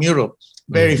come from Europe.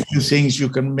 Very few things you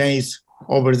can make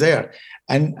over there.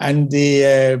 And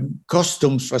the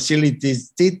customs facilities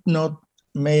did not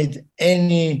make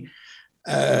any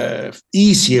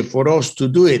easier for us to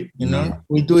do it.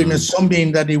 We're doing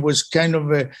something that it was kind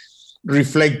of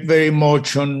reflect very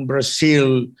much on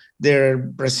Brazil, their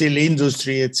Brazil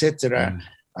industry, etc.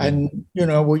 And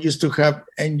we used to have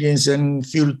engines and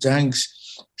fuel tanks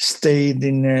stayed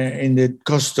in the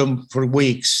custom for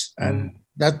weeks, and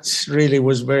that really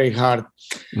was very hard.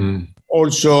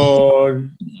 Also,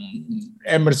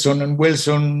 Emerson and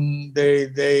Wilson,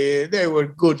 they were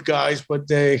good guys, but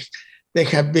they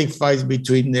had big fights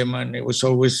between them, and it was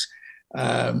always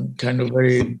kind of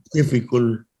very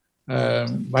difficult.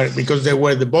 But because they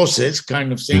were the bosses,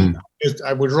 kind of thing.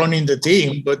 I was running the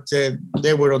team, but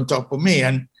they were on top of me,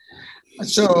 and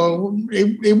so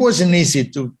it wasn't easy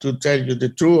to tell you the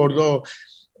truth. Although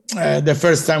the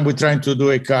first time we tried to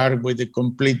do a car with a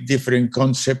complete different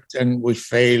concept and we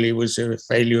failed. It was a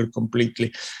failure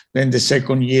completely. Then the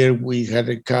second year we had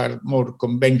a car more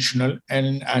conventional.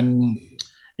 And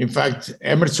in fact,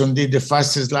 Emerson did the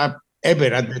fastest lap ever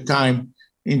at the time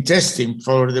in testing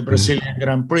for the Brazilian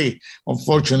Grand Prix.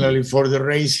 Unfortunately for the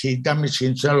race, he damaged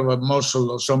himself a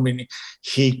muscle or something.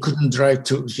 He couldn't drive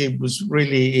he was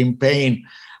really in pain.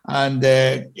 And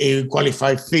he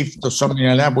qualified fifth or something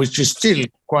like that, which is still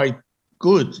quite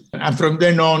good. And from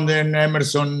then on, then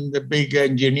Emerson, the big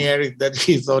engineer that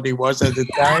he thought he was at the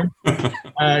time,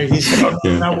 he said,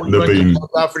 now we're going to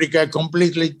South Africa,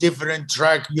 completely different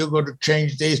track. You got to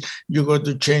change this, you got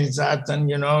to change that. And,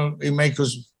 he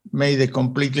made a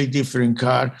completely different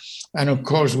car. And of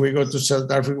course, we got to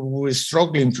South Africa, we were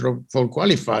struggling for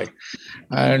qualify.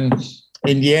 And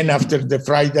in the end, after the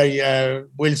Friday,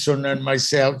 Wilson and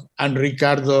myself and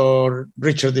Richard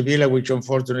de Villa, which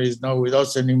unfortunately is not with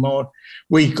us anymore,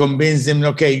 we convinced him,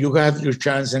 okay, you have your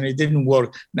chance, and it didn't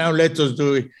work. Now let us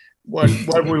do it, what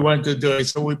we want to do.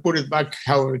 So we put it back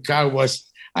how the car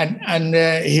was. And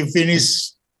he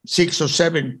finished 6 or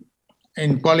 7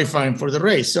 in qualifying for the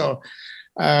race. So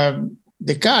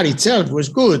the car itself was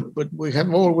good, but we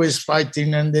have always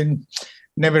fighting and then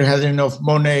never had enough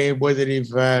money, whether if...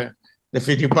 the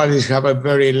Fittipaldis have a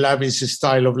very lavish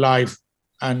style of life,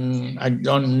 and I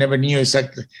never knew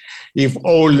exactly if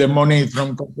all the money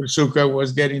from Copersucar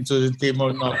was getting to the team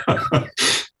or not.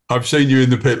 I've seen you in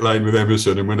the pit lane with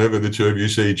Emerson, and whenever the two of you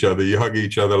see each other, you hug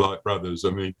each other like brothers. I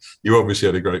mean, you obviously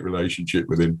had a great relationship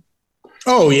with him.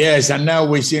 Oh, yes, and now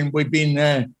we've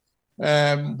been...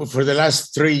 for the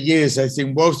last 3 years, I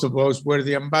think both of us were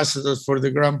the ambassadors for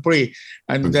the Grand Prix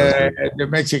and the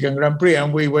Mexican Grand Prix.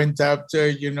 And we went out,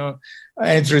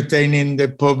 entertaining the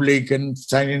public and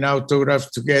signing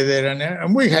autographs together.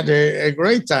 And we had a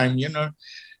great time,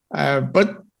 But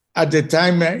at the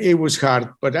time, it was hard.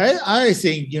 But I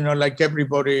think, like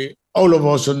everybody, all of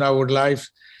us in our life,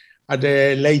 at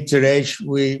a later age,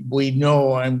 we know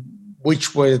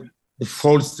which were the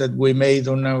faults that we made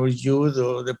on our youth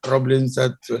or the problems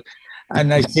that,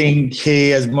 and I think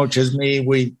he, as much as me,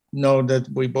 we know that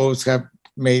we both have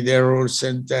made errors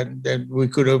and that we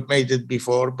could have made it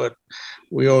before, but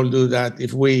we all do that.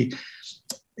 If we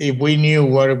knew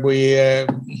what we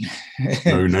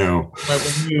know now. What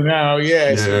we knew now,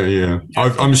 yes. Yeah.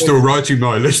 I'm still writing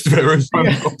my list of errors.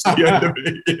 Yeah.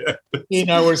 In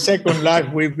our second life,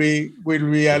 we'll be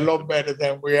a lot better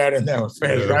than we are in our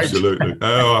first, right? Absolutely.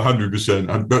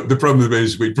 100%. But the problem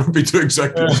is we probably do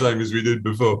exactly the same as we did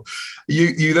before.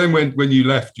 You then went, when you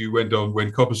left, you went on,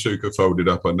 when Copersucar folded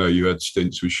up, I know you had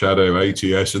stints with Shadow,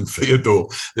 ATS and Theodore.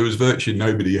 There was virtually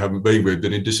nobody you haven't been with.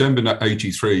 And in December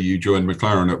 83, you joined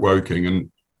McLaren at Woking,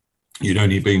 and you'd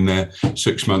only been there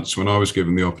 6 months when I was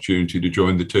given the opportunity to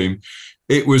join the team.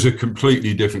 It was a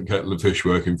completely different kettle of fish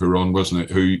working for Ron, wasn't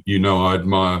it? Who, I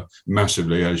admire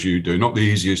massively, as you do. Not the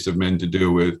easiest of men to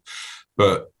deal with,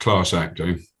 but class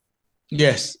acting.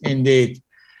 Yes, indeed.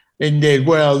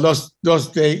 Well,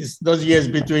 those years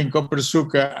between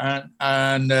Copersucar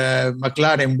and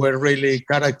McLaren were really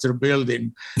character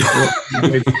building.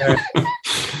 With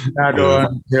Nado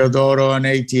and Teodoro and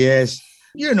ATS.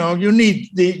 You need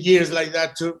the years like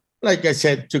that to, like I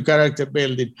said, to character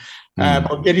building.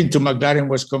 But getting to McLaren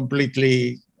was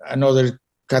completely another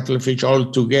kettle of fish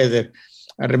altogether.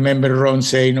 I remember Ron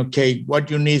saying, okay, what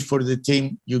you need for the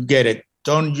team, you get it.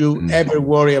 Don't you ever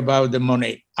worry about the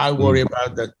money. I worry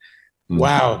about that.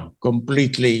 Wow,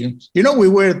 completely. You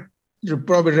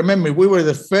probably remember, we were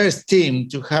the first team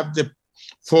to have the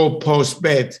 4-post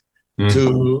bed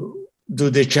to do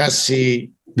the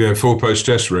chassis. Yeah, 4-post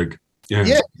chest rig.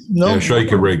 Yeah,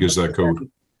 shaker rig, as they're called.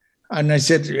 And I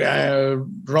said,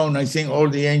 Ron, I think all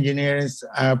the engineers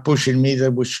are pushing me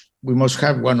that we must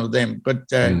have one of them. But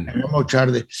how much are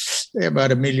they? They're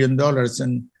about $1 million.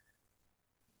 And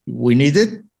we need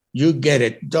it. You get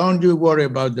it. Don't you worry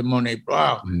about the money.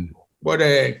 Wow. What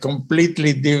a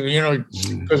completely different,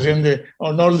 because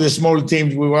on all the small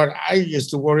teams I used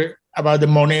to worry about the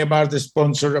money, about the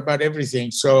sponsor, about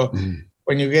everything. So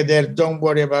when you get there, don't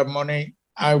worry about money.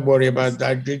 I worry about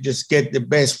that. You just get the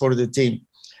best for the team.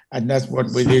 And that's what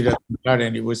we did at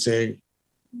McLaren. It was a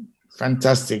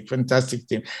Fantastic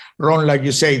team. Ron, like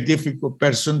you say, difficult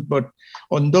person, but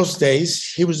on those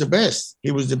days, he was the best.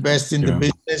 He was the best in the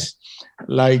business,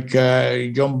 like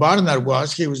John Barnard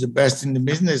was. He was the best in the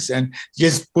business, and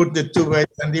just put the two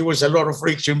heads, and there was a lot of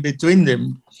friction between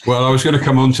them. Well, I was going to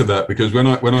come on to that because when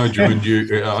I joined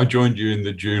you, I joined you in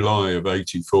the July of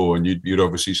 '84, and you'd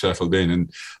obviously settled in,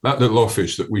 and that little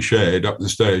office that we shared up the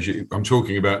stairs. I'm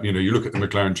talking about, you look at the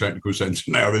McLaren Technical Centre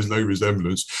now. There's no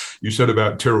resemblance. You said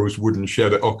about Tyrrell's wooden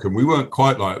shed at Ockham. We weren't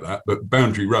quite like that, but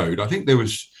Boundary Road. I think there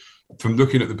was, from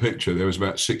looking at the picture, there was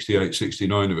about 68,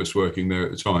 69 of us working there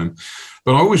at the time.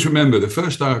 But I always remember the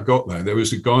first day I got there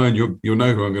was a guy, and you'll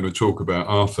know who I'm going to talk about,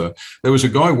 Arthur. There was a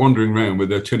guy wandering around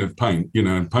with a tin of paint,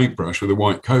 and paintbrush with a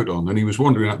white coat on, and he was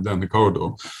wandering up and down the corridor.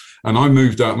 And I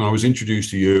moved up and I was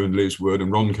introduced to you and Liz Wood,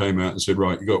 and Ron came out and said,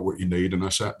 right, you got what you need. And I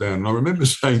sat down, and I remember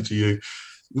saying to you,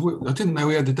 I didn't know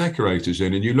we had the decorators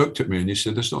in, and you looked at me and you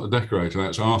said, that's not a decorator,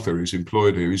 that's Arthur, who's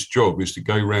employed here. His job is to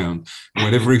go round, and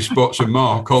whenever he spots a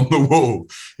mark on the wall,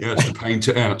 he has to paint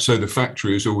it out. So the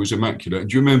factory is always immaculate. And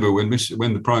do you remember when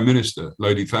the Prime Minister,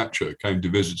 Lady Thatcher, came to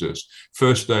visit us,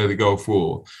 first day of the Gulf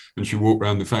War, and she walked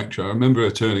around the factory? I remember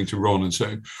her turning to Ron and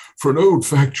saying, for an old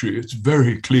factory, it's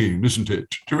very clean, isn't it?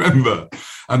 Do you remember?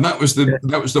 And that was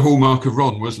the hallmark of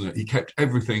Ron, wasn't it? He kept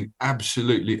everything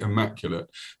absolutely immaculate.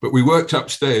 But we worked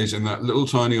upstairs in that little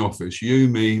tiny office, you,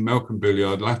 me, Malcolm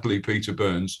Billiard, latterly Peter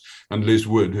Burns, and Liz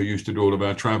Wood, who used to do all of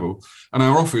our travel. And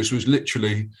our office was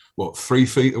literally, 3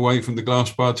 feet away from the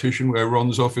glass partition where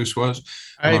Ron's office was.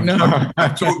 I know.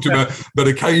 I've talked about, but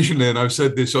occasionally, and I've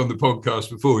said this on the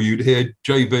podcast before, you'd hear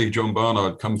JB, John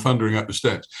Barnard, come thundering up the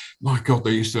steps. My God,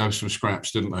 they used to have some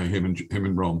scraps, didn't they, him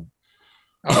and Ron?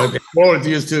 Oh, the board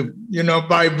used to,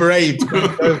 vibrate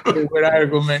with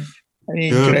argument.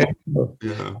 Incredible.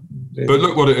 Yeah. But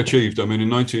look what it achieved. I mean, in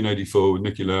 1984, with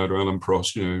Niki Lauda, Alan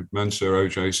Prost, Mansur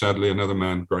OJ, sadly, another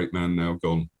man, great man now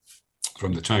gone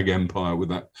from the Tag Empire with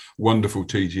that wonderful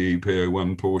TGE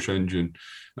P01 Porsche engine,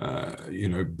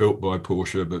 built by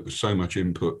Porsche, but with so much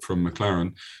input from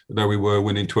McLaren. There we were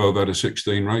winning 12 out of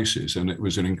 16 races, and it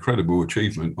was an incredible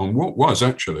achievement on what was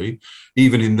actually,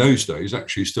 even in those days,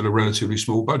 actually still a relatively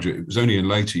small budget. It was only in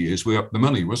later years we upped the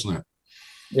money, wasn't it?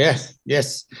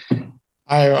 Yes.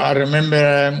 I remember,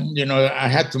 I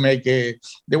had to make the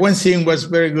one thing was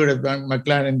very good about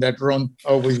McLaren that Ron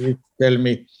always would tell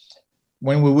me,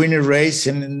 when we win a race,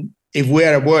 and if we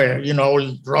are aware,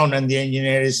 Ron and the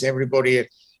engineers, everybody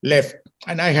left,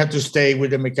 and I had to stay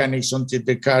with the mechanics until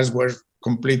the cars were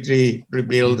completely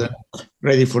rebuilt and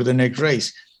ready for the next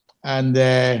race. And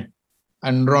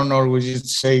Ron always used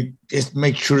to say, just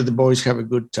make sure the boys have a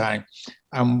good time.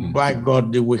 And by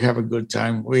God, do we have a good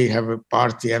time. We have a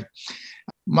party.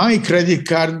 My credit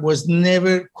card was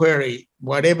never queried.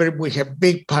 Whatever we have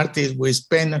big parties, we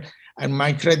spend, and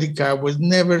my credit card was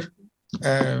never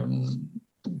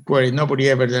queried. Nobody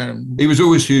ever done. He was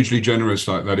always hugely generous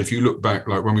like that. If you look back,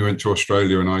 like when we went to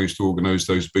Australia and I used to organise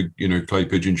those big, clay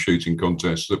pigeon shooting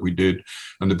contests that we did,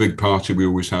 and the big party we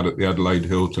always had at the Adelaide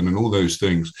Hilton and all those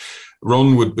things,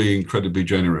 Ron would be incredibly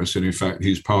generous. And in fact,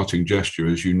 his parting gesture,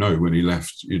 as you know, when he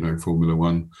left, Formula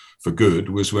One for good,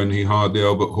 was when he hired the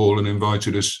Albert Hall and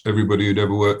invited us, everybody who'd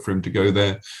ever worked for him, to go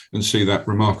there and see that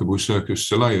remarkable Cirque du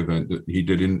Soleil event that he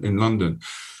did in London.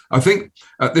 I think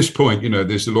at this point,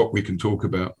 there's a lot we can talk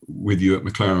about with you at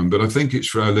McLaren, but I think it's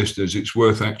for our listeners, it's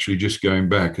worth actually just going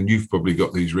back, and you've probably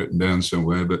got these written down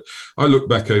somewhere, but I look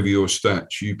back over your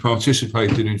stats. You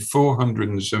participated in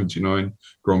 479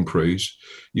 Grand Prix.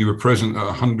 You were present at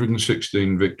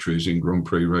 116 victories in Grand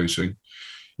Prix racing.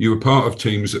 You were part of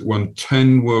teams that won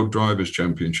 10 World Drivers'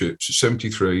 Championships,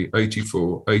 73,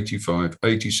 84, 85,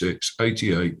 86,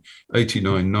 88,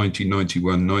 89, 90,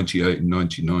 91, 98 and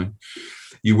 99.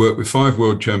 You worked with 5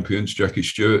 world champions, Jackie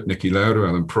Stewart, Niki Lauda,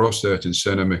 Alan Prost, Ayrton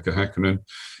Senna, Mika Häkkinen.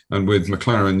 And with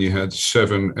McLaren, you had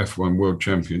 7 F1 world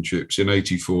championships in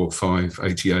 84, 5,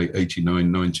 88,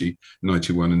 89, 90,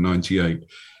 91 and 98.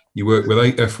 You worked with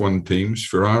 8 F1 teams,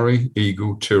 Ferrari,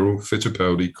 Eagle, Tyrrell,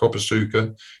 Fittipaldi,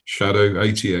 Kopasuka, Shadow,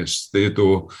 ATS,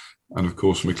 Theodore, and of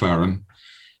course, McLaren. Do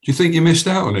you think you missed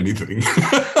out on anything?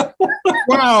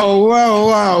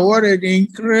 Wow. What an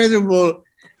incredible...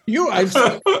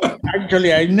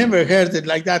 Actually, I never heard it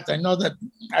like that. I know that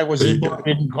I was involved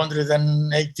in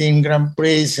 118 Grand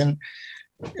Prix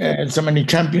and so many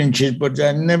championships, but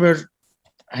I never,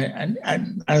 I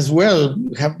as well,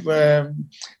 have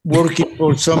working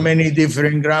for so many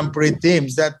different Grand Prix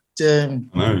teams. That's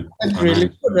really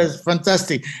good. That's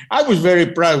fantastic. I was very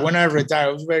proud when I retired.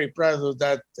 I was very proud of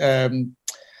that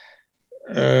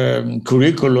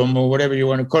curriculum or whatever you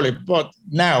want to call it. But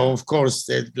now, of course,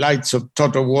 the likes of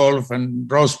Toto Wolff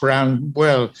and Ross Brown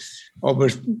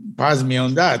overpassed me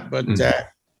on that. But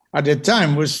at the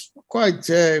time was quite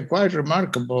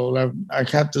remarkable. I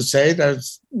have to say that I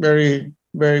was very,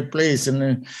 very pleased.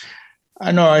 And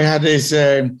I know I had this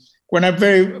when I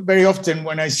very often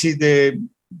when I see the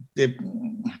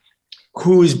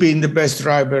who is being the best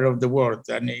driver of the world,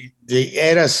 and the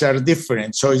eras are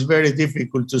different, so it's very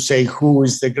difficult to say who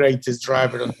is the greatest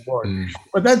driver of the world.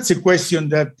 But that's a question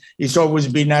that is always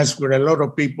been asked with a lot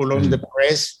of people on the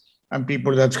press and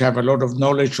people that have a lot of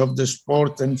knowledge of the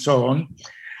sport and so on.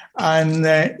 And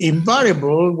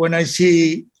invariable, when I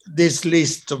see this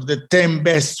list of the 10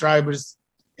 best drivers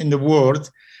in the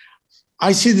world,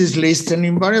 I see this list, and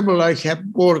invariable, I have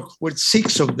worked with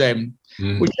 6 of them,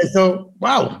 which I thought,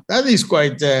 wow, that is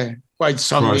quite something. Quite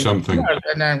something.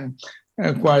 And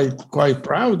I'm quite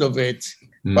proud of it.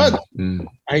 But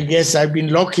I guess I've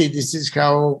been lucky. This is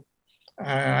how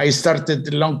I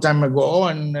started a long time ago,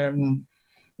 and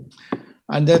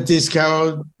that is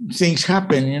how things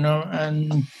happen,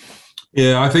 And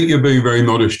yeah, I think you're being very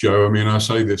modest, Joe. I mean, I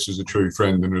say this as a true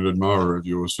friend and an admirer of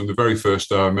yours. From the very first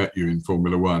day I met you in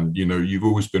Formula One, you've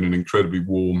always been an incredibly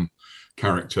warm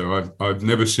character. I've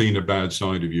never seen a bad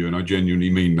side of you, and I genuinely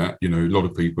mean that. A lot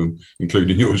of people,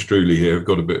 including yours truly here, have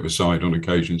got a bit of a side on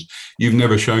occasions. You've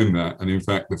never shown that. And in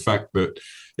fact, the fact that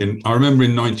I remember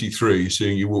in '93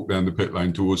 seeing you walk down the pit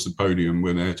lane towards the podium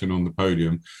with Ayrton on the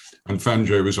podium, and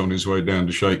Fangio was on his way down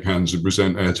to shake hands and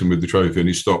present Ayrton with the trophy, and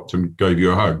he stopped and gave you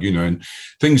a hug, and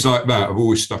things like that have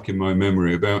always stuck in my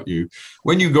memory about you.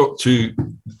 When you got to,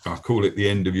 I call it the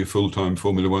end of your full-time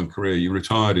Formula One career, you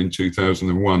retired in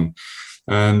 2001.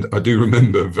 And I do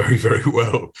remember very, very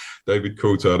well David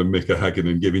Coulthard and Mika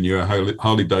Hakkinen giving you a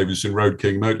Harley-Davidson Road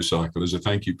King motorcycle as a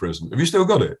thank you present. Have you still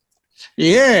got it?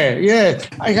 Yeah.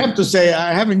 I have to say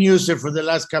I haven't used it for the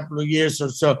last couple of years or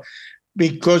so,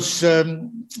 because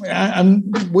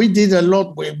we did a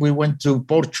lot. We went to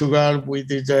Portugal. We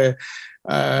did to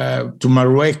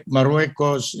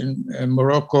Marruecos, in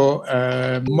Morocco,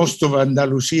 most of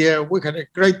Andalusia. We had a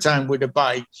great time with the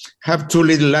bike. Have 2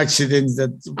 little accidents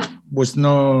that was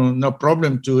no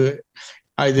problem to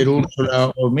either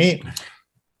Ursula or me.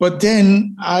 But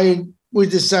then we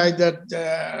decided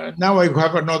that now I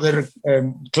have another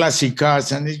classic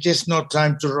cars, and it's just not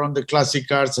time to run the classic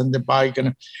cars and the bike.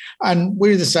 And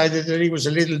we decided that it was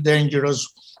a little dangerous.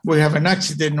 We have an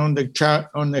accident on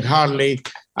the Harley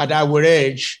at our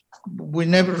age. We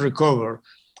never recover.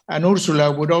 And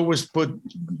Ursula would always put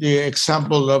the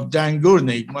example of Dan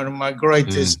Gurnick, one of my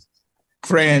greatest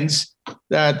friends,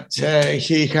 that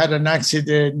he had an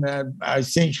accident. I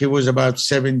think he was about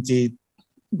 72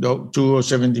 or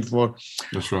 74.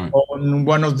 That's right. On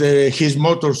one of his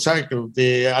motorcycle,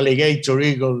 the Alligator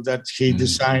Eagle that he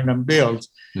designed and built,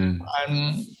 and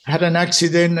had an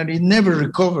accident, and he never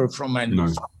recovered from it. No.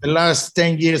 The last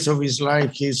 10 years of his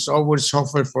life, he's always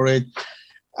suffered for it.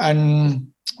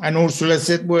 And Ursula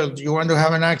said, well, do you want to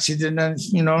have an accident? And,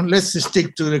 let's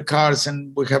stick to the cars,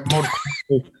 and we have more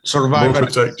survival. More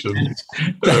protection.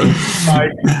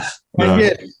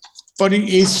 But it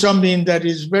is something that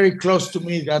is very close to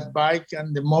me, that bike,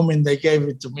 and the moment they gave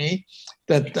it to me,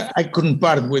 that I couldn't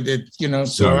part with it,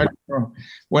 So I don't know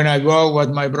when I go what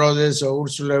my brothers or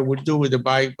Ursula would do with the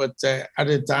bike, but at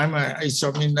the time, it's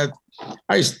something that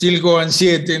I still go and see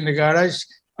it in the garage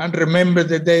and remember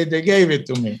the day they gave it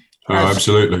to me. Oh,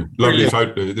 absolutely. Lovely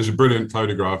photo. There's a brilliant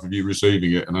photograph of you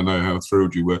receiving it, and I know how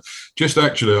thrilled you were.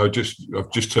 I've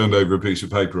just turned over a piece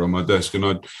of paper on my desk, and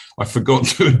I forgot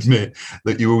to admit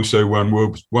that you also won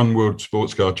one World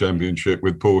Sports Car Championship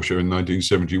with Porsche in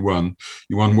 1971.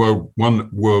 You won one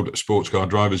World Sports Car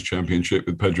Drivers' Championship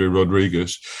with Pedro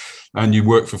Rodriguez. And you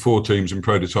worked for 4 teams in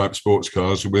prototype sports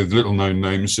cars with little-known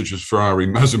names such as Ferrari,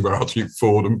 Maserati,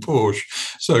 Ford and Porsche.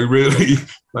 So really,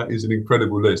 that is an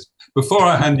incredible list. Before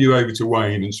I hand you over to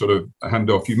Wayne and sort of hand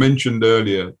off, you mentioned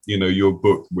earlier, your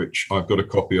book, which I've got a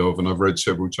copy of and I've read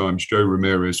several times, Joe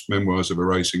Ramirez, Memoirs of a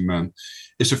Racing Man.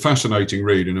 It's a fascinating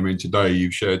read. And I mean, today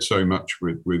you've shared so much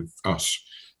with us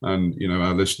and,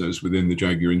 our listeners within the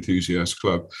Jaguar Enthusiast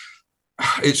Club.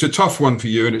 It's a tough one for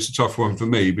you and it's a tough one for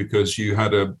me because you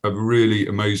had a really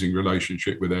amazing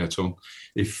relationship with Ayrton.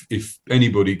 If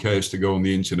anybody cares to go on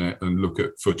the internet and look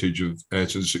at footage of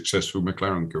Ayrton's successful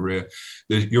McLaren career,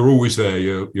 you're always there.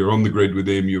 You're on the grid with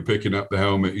him. You're picking up the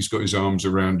helmet. He's got his arms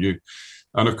around you.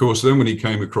 And of course, then when he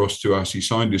came across to us, he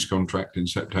signed his contract in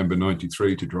September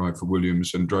 93 to drive for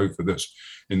Williams and drove for us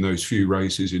in those few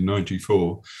races in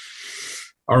 94.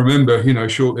 I remember,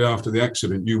 shortly after the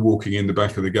accident, you walking in the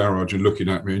back of the garage and looking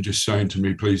at me and just saying to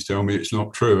me, please tell me it's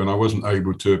not true. And I wasn't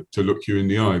able to look you in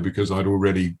the eye because I'd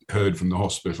already heard from the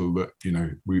hospital that,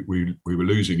 we were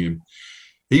losing him.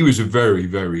 He was a very,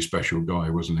 very special guy,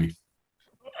 wasn't he?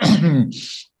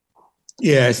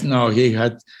 Yes, no, he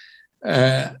had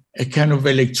a kind of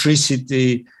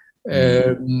electricity,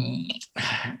 an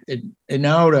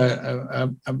aura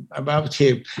about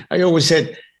him. I always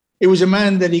said, it was a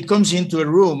man that he comes into a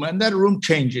room and that room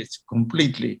changes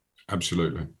completely.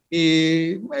 Absolutely.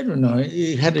 I don't know,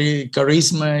 he had a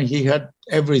charisma, he had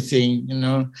everything,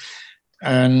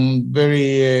 and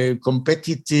very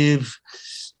competitive.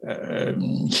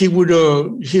 He would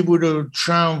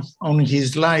triumph on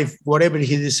his life, whatever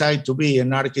he decided to be,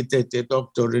 an architect, a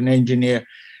doctor, an engineer.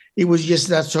 He was just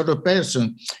that sort of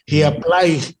person. He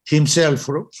applied himself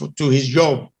to his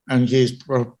job and his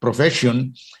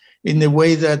profession in a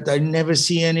way that I never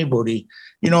see anybody.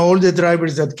 All the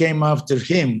drivers that came after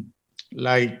him,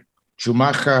 like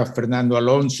Schumacher, Fernando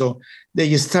Alonso,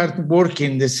 they start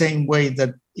working the same way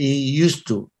that he used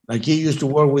to. Like he used to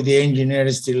work with the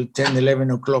engineers till 10, 11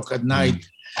 o'clock at night.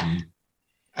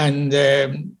 And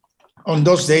on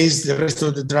those days, the rest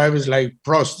of the drivers, like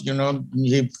Prost,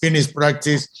 he finished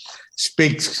practice,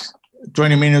 speaks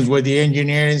 20 minutes with the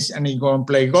engineers, and he go and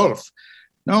play golf.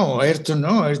 No, Ayrton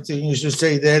used to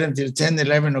stay there until 10,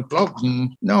 11 o'clock.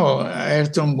 No,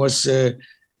 Ayrton was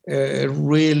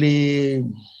really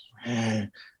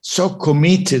so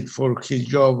committed for his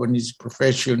job and his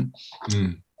profession.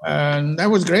 And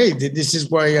that was great. This is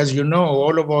why, as you know,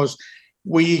 all of us,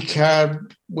 we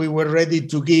were ready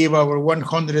to give our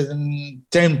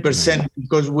 110%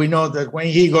 because we know that when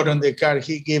he got on the car,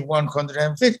 he gave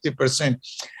 150%.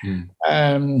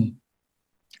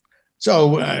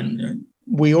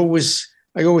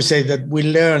 I always say that we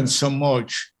learn so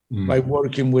much by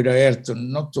working with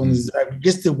Ayrton, not only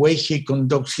just the way he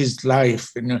conducts his life.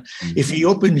 If he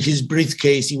opened his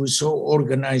briefcase, he was so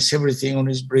organized. Everything on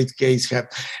his briefcase had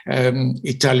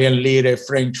Italian lire,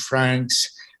 French francs,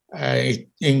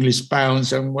 English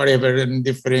pounds, and whatever, and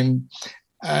different.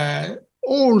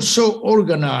 All so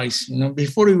organized.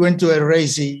 Before he went to a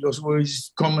race, he was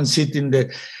always come and sit in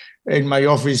my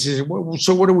office. He said,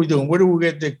 so what are we doing? Where do we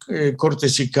get the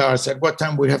courtesy cars? At what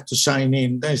time we have to sign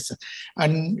in?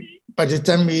 And by the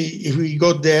time he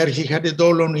got there, he had it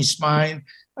all on his mind.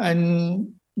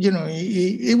 And,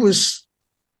 it was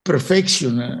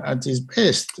perfection at his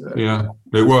best. Yeah,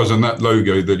 it was. And that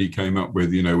logo that he came up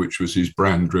with, which was his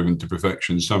brand, driven to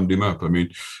perfection, summed him up. I mean,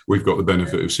 we've got the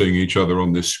benefit of seeing each other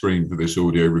on this screen for this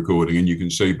audio recording, and you can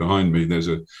see behind me there's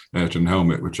a Ayrton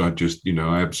helmet, which I just,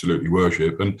 I absolutely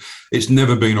worship. And it's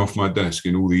never been off my desk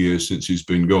in all the years since he's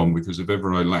been gone, because if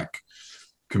ever I lack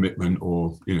commitment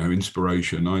or,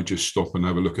 inspiration, I just stop and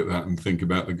have a look at that and think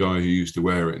about the guy who used to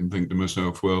wear it and think to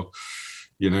myself, well,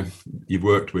 you've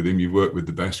worked with him, you've worked with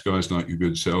the best guys like your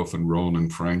good self and Ron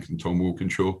and Frank and Tom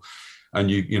Walkinshaw,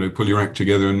 and you pull your act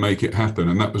together and make it happen.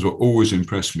 And that was what always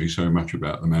impressed me so much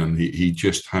about the man. He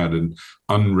just had an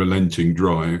unrelenting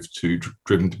drive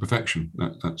driven to perfection.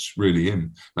 That's really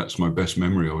him. That's my best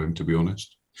memory of him, to be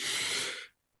honest.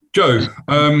 Joe,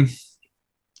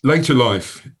 later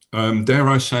life, dare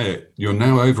I say it, you're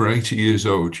now over 80 years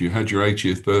old. You had your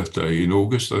 80th birthday in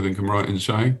August, I think I'm right in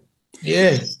saying.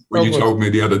 Yes. When you told me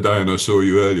the other day, and I saw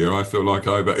you earlier, I feel like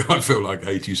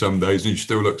 80 some days, and you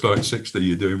still look like 60.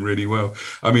 You're doing really well.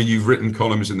 I mean, you've written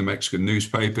columns in the Mexican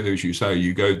newspaper, as you say.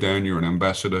 You go down. You're an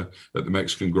ambassador at the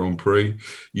Mexican Grand Prix.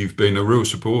 You've been a real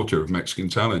supporter of Mexican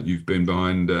talent. You've been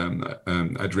behind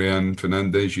Adrian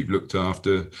Fernandez. You've looked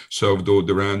after Salvador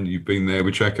Duran. You've been there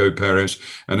with Checo Perez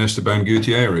and Esteban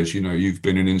Gutierrez. You've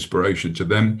been an inspiration to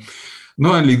them.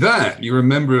 Not only that, you're a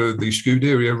member of the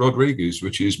Scuderia Rodriguez,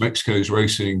 which is Mexico's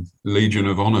racing Legion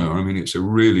of Honor. I mean, it's a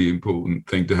really important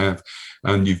thing to have.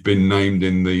 And you've been named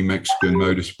in the Mexican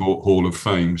Motorsport Hall of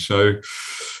Fame. So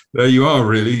there you are,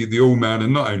 really, the all-man.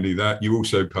 And not only that, you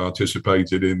also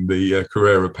participated in the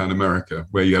Carrera Pan America,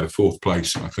 where you had a 4th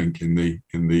place, I think, in the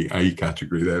A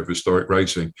category there of historic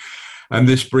racing. And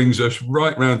this brings us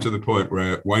right round to the point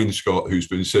where Wayne Scott, who's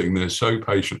been sitting there so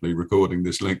patiently recording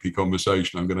this lengthy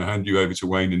conversation, I'm going to hand you over to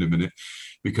Wayne in a minute,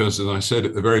 because as I said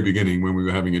at the very beginning when we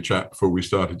were having a chat before we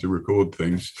started to record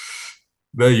things,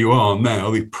 there you are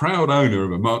now, the proud owner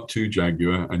of a Mark II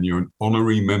Jaguar, and you're an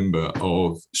honorary member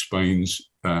of Spain's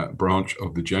branch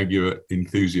of the Jaguar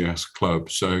Enthusiast Club.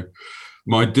 So,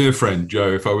 my dear friend,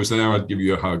 Joe, if I was there, I'd give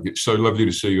you a hug. It's so lovely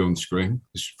to see you on screen.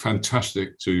 It's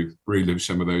fantastic to relive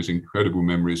some of those incredible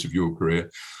memories of your career.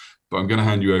 But I'm going to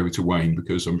hand you over to Wayne,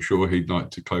 because I'm sure he'd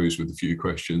like to close with a few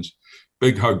questions.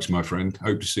 Big hugs, my friend.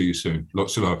 Hope to see you soon.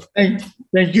 Lots of love.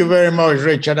 Thank you very much,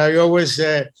 Richard. I always,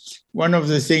 one of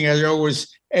the things I always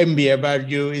envy about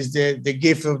you is the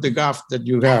gift of the gab that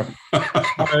you have.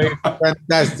 It's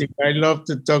fantastic. I love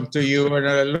to talk to you and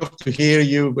I love to hear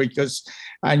you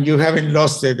and you haven't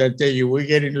lost it. I tell you, we're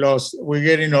getting lost. We're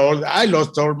getting old. I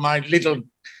lost all my little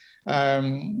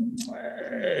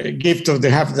gift of the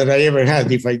half that I ever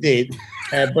had, if I did.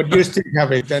 But you still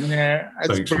have it, and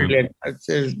it's Thanks, brilliant.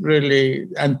 It's really,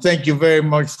 and thank you very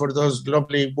much for those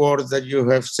lovely words that you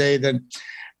have said,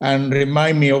 and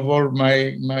remind me of all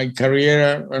my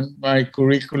career and my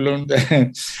curriculum.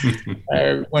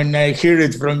 When I hear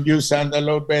it from you, sound a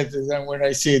lot better than when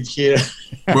I see it here.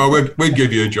 Well, we'll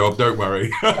give you a job, don't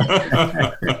worry.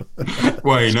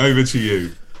 Wayne, over to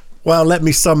you. Well, let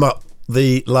me sum up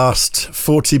the last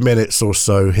 40 minutes or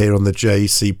so here on the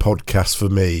JEC podcast for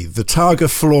me. The Targa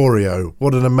Florio,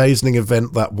 what an amazing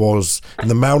event that was in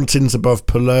the mountains above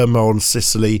Palermo on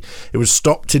Sicily. It was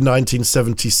stopped in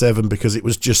 1977 because it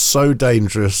was just so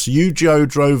dangerous. You, Joe,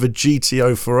 drove a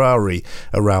GTO Ferrari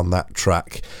around that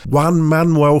track. Juan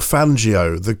Manuel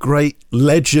Fangio, the great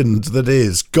legend that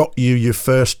is, got you your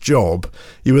first job.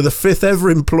 You were the 5th ever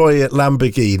employee at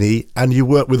Lamborghini, and you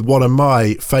worked with one of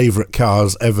my favourite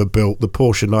cars ever built, the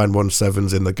Porsche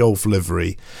 917s in the Golf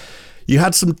livery. You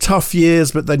had some tough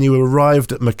years, but then you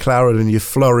arrived at McLaren and you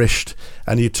flourished,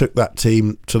 and you took that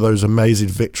team to those amazing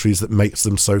victories that makes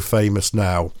them so famous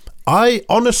now. I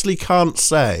honestly can't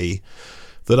say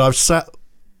that I've sat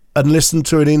and listened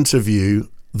to an interview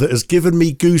that has given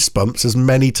me goosebumps as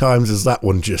many times as that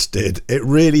one just did. It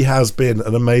really has been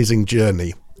an amazing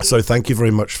journey. So thank you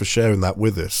very much for sharing that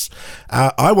with us.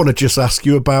 I want to just ask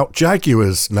you about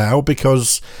Jaguars now,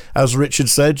 because as Richard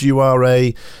said, you are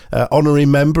a honorary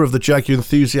member of the Jaguar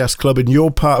Enthusiast Club in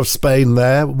your part of Spain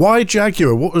there. Why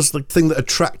Jaguar? What was the thing that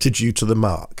attracted you to the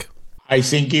marque? I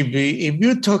think if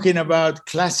you're talking about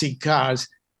classic cars,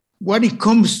 what it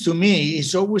comes to me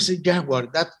is always a Jaguar,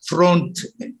 that front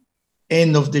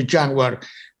end of the Jaguar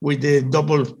with the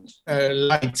double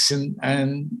lights and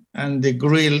the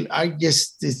grille. I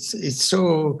guess it's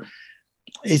so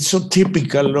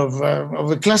typical of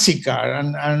a classic car.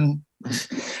 And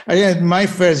I had my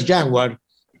first Jaguar.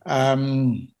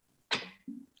 Well,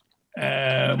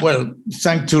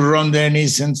 thanks to Ron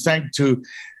Dennis and thanks to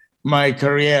my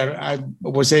career, I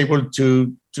was able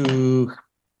to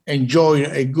enjoy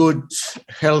a good,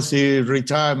 healthy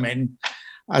retirement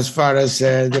as far as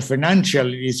the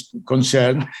financial is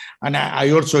concerned. And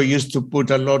I also used to put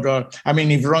a lot of,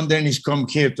 if Ron Dennis come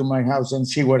here to my house and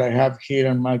see what I have here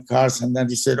in my cars, and then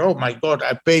he said, oh my God,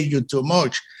 I pay you too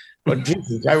much. But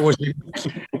Jesus, I was in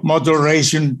motor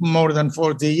racing more than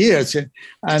 40 years.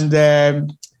 And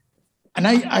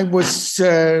I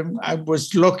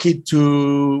was lucky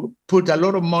to put a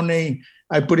lot of money.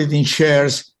 I put it in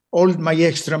shares, all my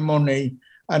extra money,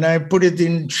 and I put it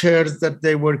in shares that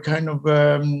they were kind of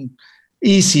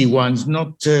easy ones.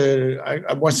 Not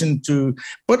I wasn't too,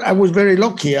 but I was very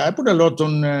lucky. I put a lot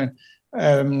on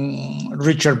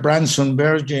Richard Branson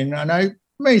Virgin, and I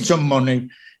made some money.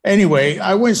 Anyway,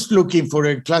 I was looking for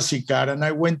a classic car, and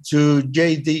I went to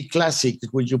JD Classic,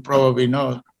 which you probably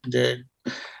know. They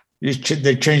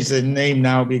changed the name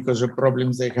now because of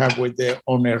problems they have with the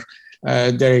owner,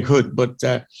 Derek Hood. But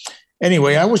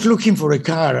anyway, I was looking for a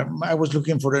car. I was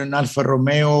looking for an Alfa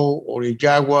Romeo or a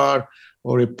Jaguar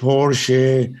or a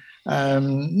Porsche,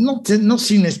 not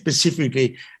seen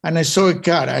specifically. And I saw a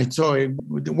car. I saw a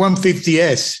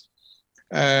 150S,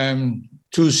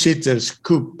 2-seaters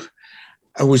coupe.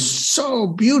 It was so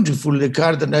beautiful, the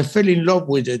car, that I fell in love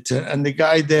with it. And the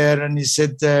guy there, and he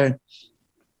said, don't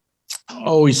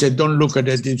look at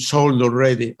it. It's sold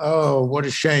already. Oh, what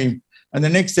a shame. And the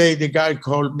next day, the guy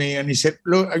called me and he said,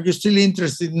 look, are you still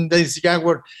interested in this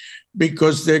Jaguar?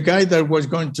 Because the guy that was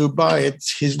going to buy it,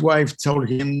 his wife told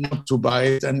him not to buy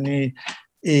it, and he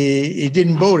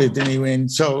didn't buy it anyway. And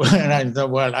so, and I thought,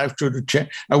 well, I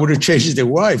would have changed the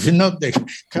wife, not the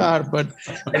car. But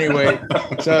anyway,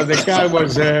 so the car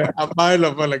was a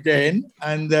mileable again,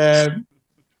 and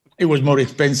it was more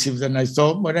expensive than I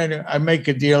thought. But anyway, I make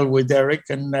a deal with Eric,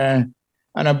 and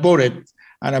I bought it.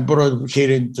 And I brought it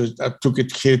here I took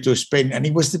it here to Spain, and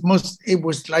it was it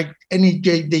was like any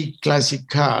JD Classic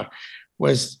car,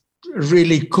 was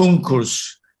really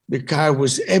concourse. The car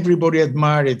was, everybody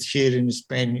admired it here in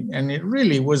Spain, and it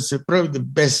really was probably the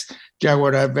best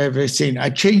Jaguar I've ever seen.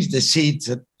 I changed the seats.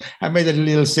 I made a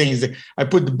little things. I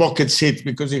put the bucket seat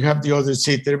because you have the other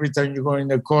seat. Every time you go in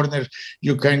the corner,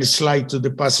 you kind of slide to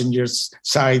the passenger's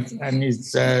side, and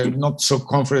it's not so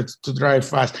comfortable to drive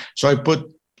fast. So I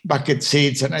put bucket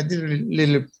seats, and I did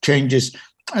little changes,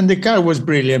 and the car was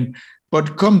brilliant.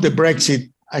 But come the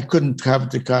Brexit, I couldn't have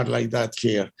the car like that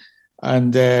here.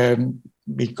 And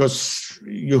because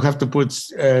you have to put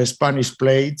Spanish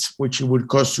plates, which will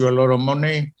cost you a lot of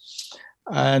money.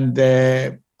 And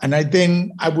I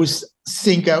was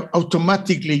thinking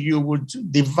automatically you would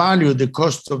devalue the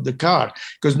cost of the car,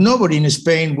 because nobody in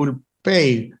Spain will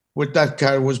pay what that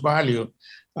car was valued.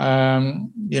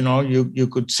 You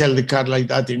could sell the car like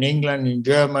that in England, in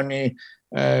Germany,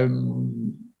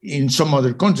 in some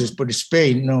other countries, but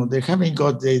Spain, no, they haven't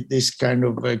got this kind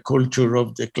of culture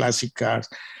of the classic cars.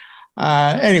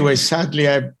 Anyway, sadly,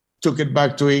 I took it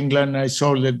back to England. I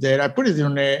sold it there. I put it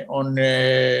on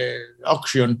a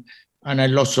auction, and I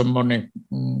lost some money.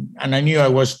 And I knew I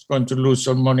was going to lose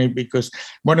some money, because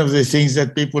one of the things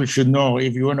that people should know,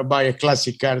 if you want to buy a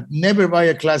classic car, never buy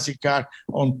a classic car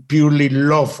on purely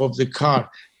love of the car,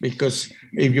 because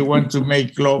if you want to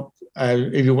make love,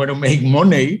 if you want to make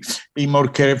money, be more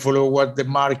careful of what the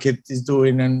market is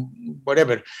doing and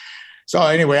whatever. So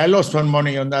anyway, I lost some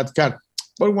money on that car.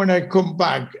 But when I come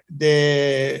back,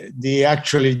 the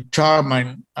actually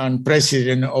chairman and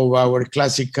president of our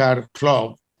classic car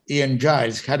club, Ian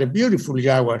Giles, had a beautiful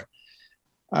Jaguar,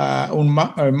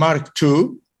 Mark II,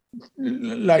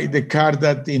 like the car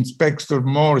that Inspector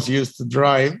Morse used to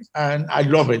drive, and I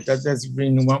love it. That's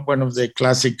been one of the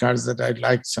classic cars that I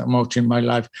liked so much in my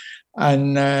life.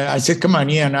 And I said, come on,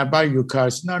 Ian, I'll buy you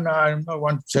cars. No, I don't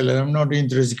want to sell it. I'm not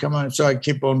interested. Come on. So I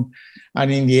keep on.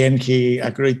 And in the end, he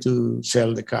agreed to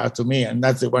sell the car to me. And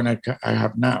that's the one I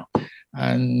have now.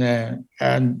 And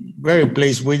very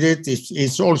pleased with it.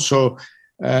 It's also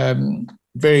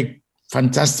very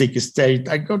fantastic state.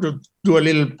 I got to do a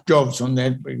little jobs on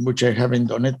that, which I haven't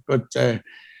done it, but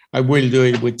I will do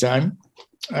it with time.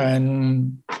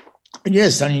 And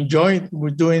yes, I enjoy it.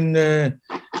 We're doing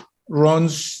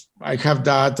runs. I have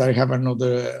that. I have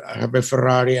a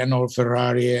Ferrari, an old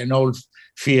Ferrari, an old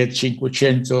Fiat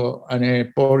 500, and a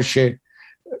Porsche.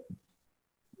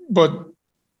 But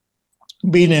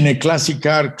being in a classic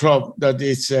car club that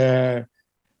is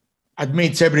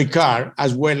admits every car,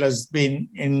 as well as being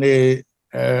in the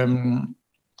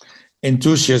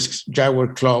enthusiast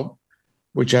Jaguar club,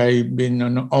 which I've been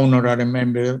an honorary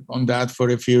member on that for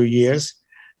a few years.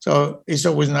 So it's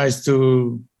always nice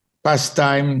to pass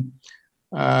time.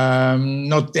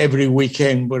 Not every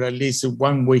weekend, but at least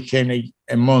one weekend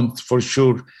a month for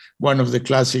sure. One of the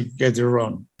classic gets a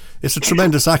run. It's a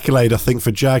tremendous accolade, I think,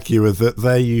 for Jaguar that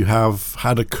there you have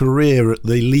had a career at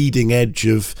the leading edge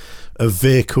of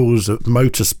vehicles, of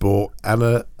motorsport, and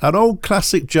an old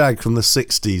classic Jag from the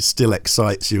 60s still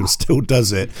excites you and still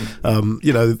does it.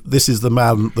 This is the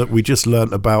man that we just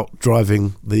learnt about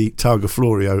driving the Targa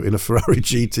Florio in a Ferrari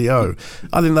GTO.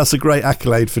 I think that's a great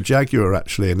accolade for Jaguar,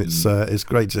 actually, and it's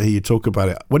great to hear you talk about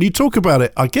it. When you talk about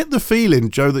it, I get the feeling,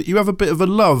 Joe, that you have a bit of a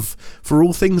love for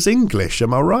all things English.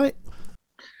 Am I right?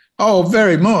 Oh,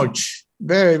 very much.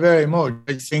 Very, very much.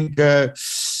 I think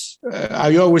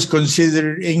I always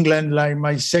consider England like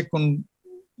my second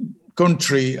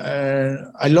country.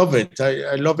 I love it.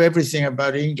 I love everything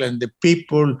about England, the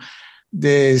people,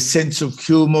 the sense of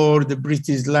humor, the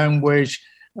British language,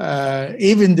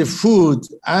 even the food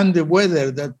and the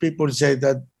weather, that people say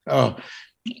that,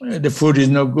 the food is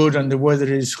no good and the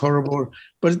weather is horrible.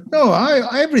 But no,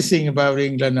 everything about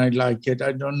England, I like it.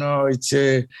 I don't know.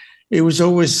 It was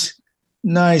always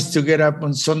nice to get up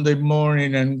on Sunday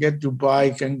morning and get your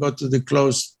bike and go to the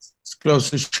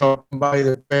closest shop and buy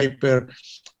the paper.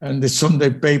 And the Sunday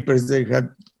papers, they had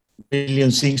million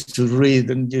things to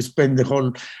read, and you spend the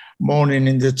whole morning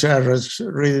in the terrace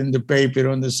reading the paper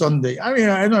on the Sunday. I mean,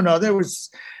 I don't know. There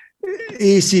was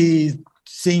easy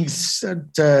things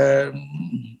that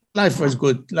life was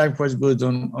good. Life was good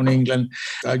on England.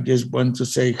 I just want to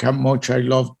say how much I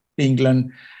love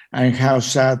England and how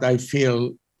sad I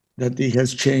feel that it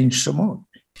has changed so much.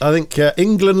 I think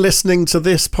England listening to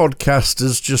this podcast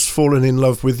has just fallen in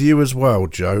love with you as well,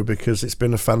 Joe, because it's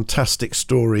been a fantastic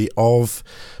story of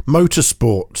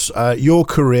motorsport, your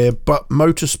career, but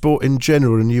motorsport in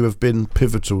general, and you have been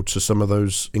pivotal to some of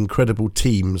those incredible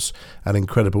teams and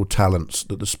incredible talents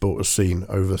that the sport has seen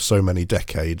over so many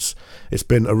decades. It's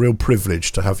been a real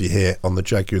privilege to have you here on the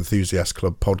Jaguar Enthusiast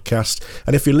Club podcast.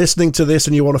 And if you're listening to this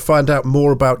and you want to find out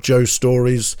more about Joe's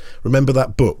stories, remember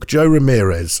that book, Joe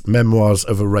Ramirez, Memoirs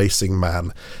of a Racing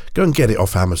Man. Go and get it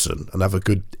off Amazon and have a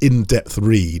good in-depth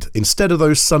read. Instead of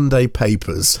those Sunday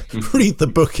papers, read the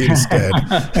book instead.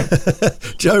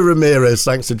 Joe Ramirez,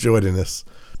 thanks for joining us.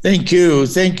 Thank you.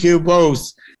 Thank you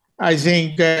both. I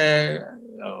think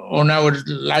on our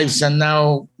lives and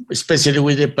now, especially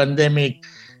with the pandemic,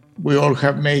 we all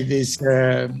have made this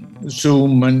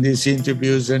Zoom and these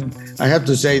interviews. And I have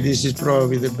to say, this is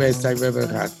probably the best I've ever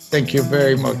had. Thank you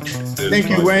very much. Thank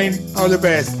you, Wayne. All the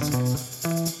best.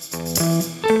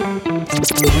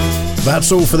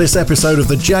 That's all for this episode of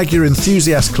the Jaguar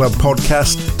Enthusiast Club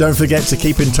podcast. Don't forget to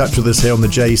keep in touch with us here on the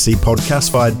JEC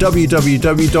podcast via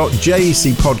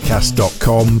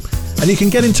www.jecpodcast.com. And you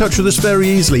can get in touch with us very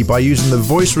easily by using the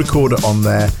voice recorder on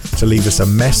there to leave us a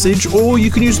message, or you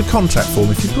can use the contact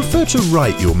form if you prefer to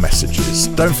write your messages.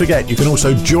 Don't forget, you can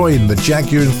also join the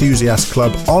Jaguar Enthusiast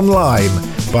Club online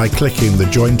by clicking the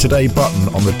Join Today button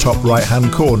on the top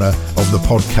right-hand corner of the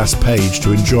podcast page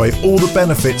to enjoy all the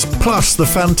benefits, plus the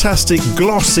fantastic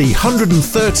glossy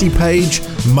 130-page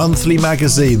monthly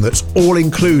magazine that's all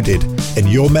included in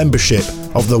your membership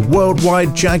of the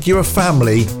worldwide Jaguar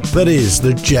family that is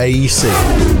the JEC.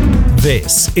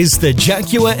 This is the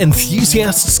Jaguar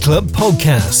Enthusiasts Club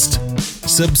podcast.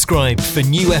 Subscribe for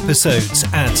new episodes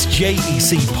at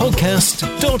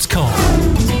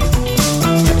jecpodcast.com.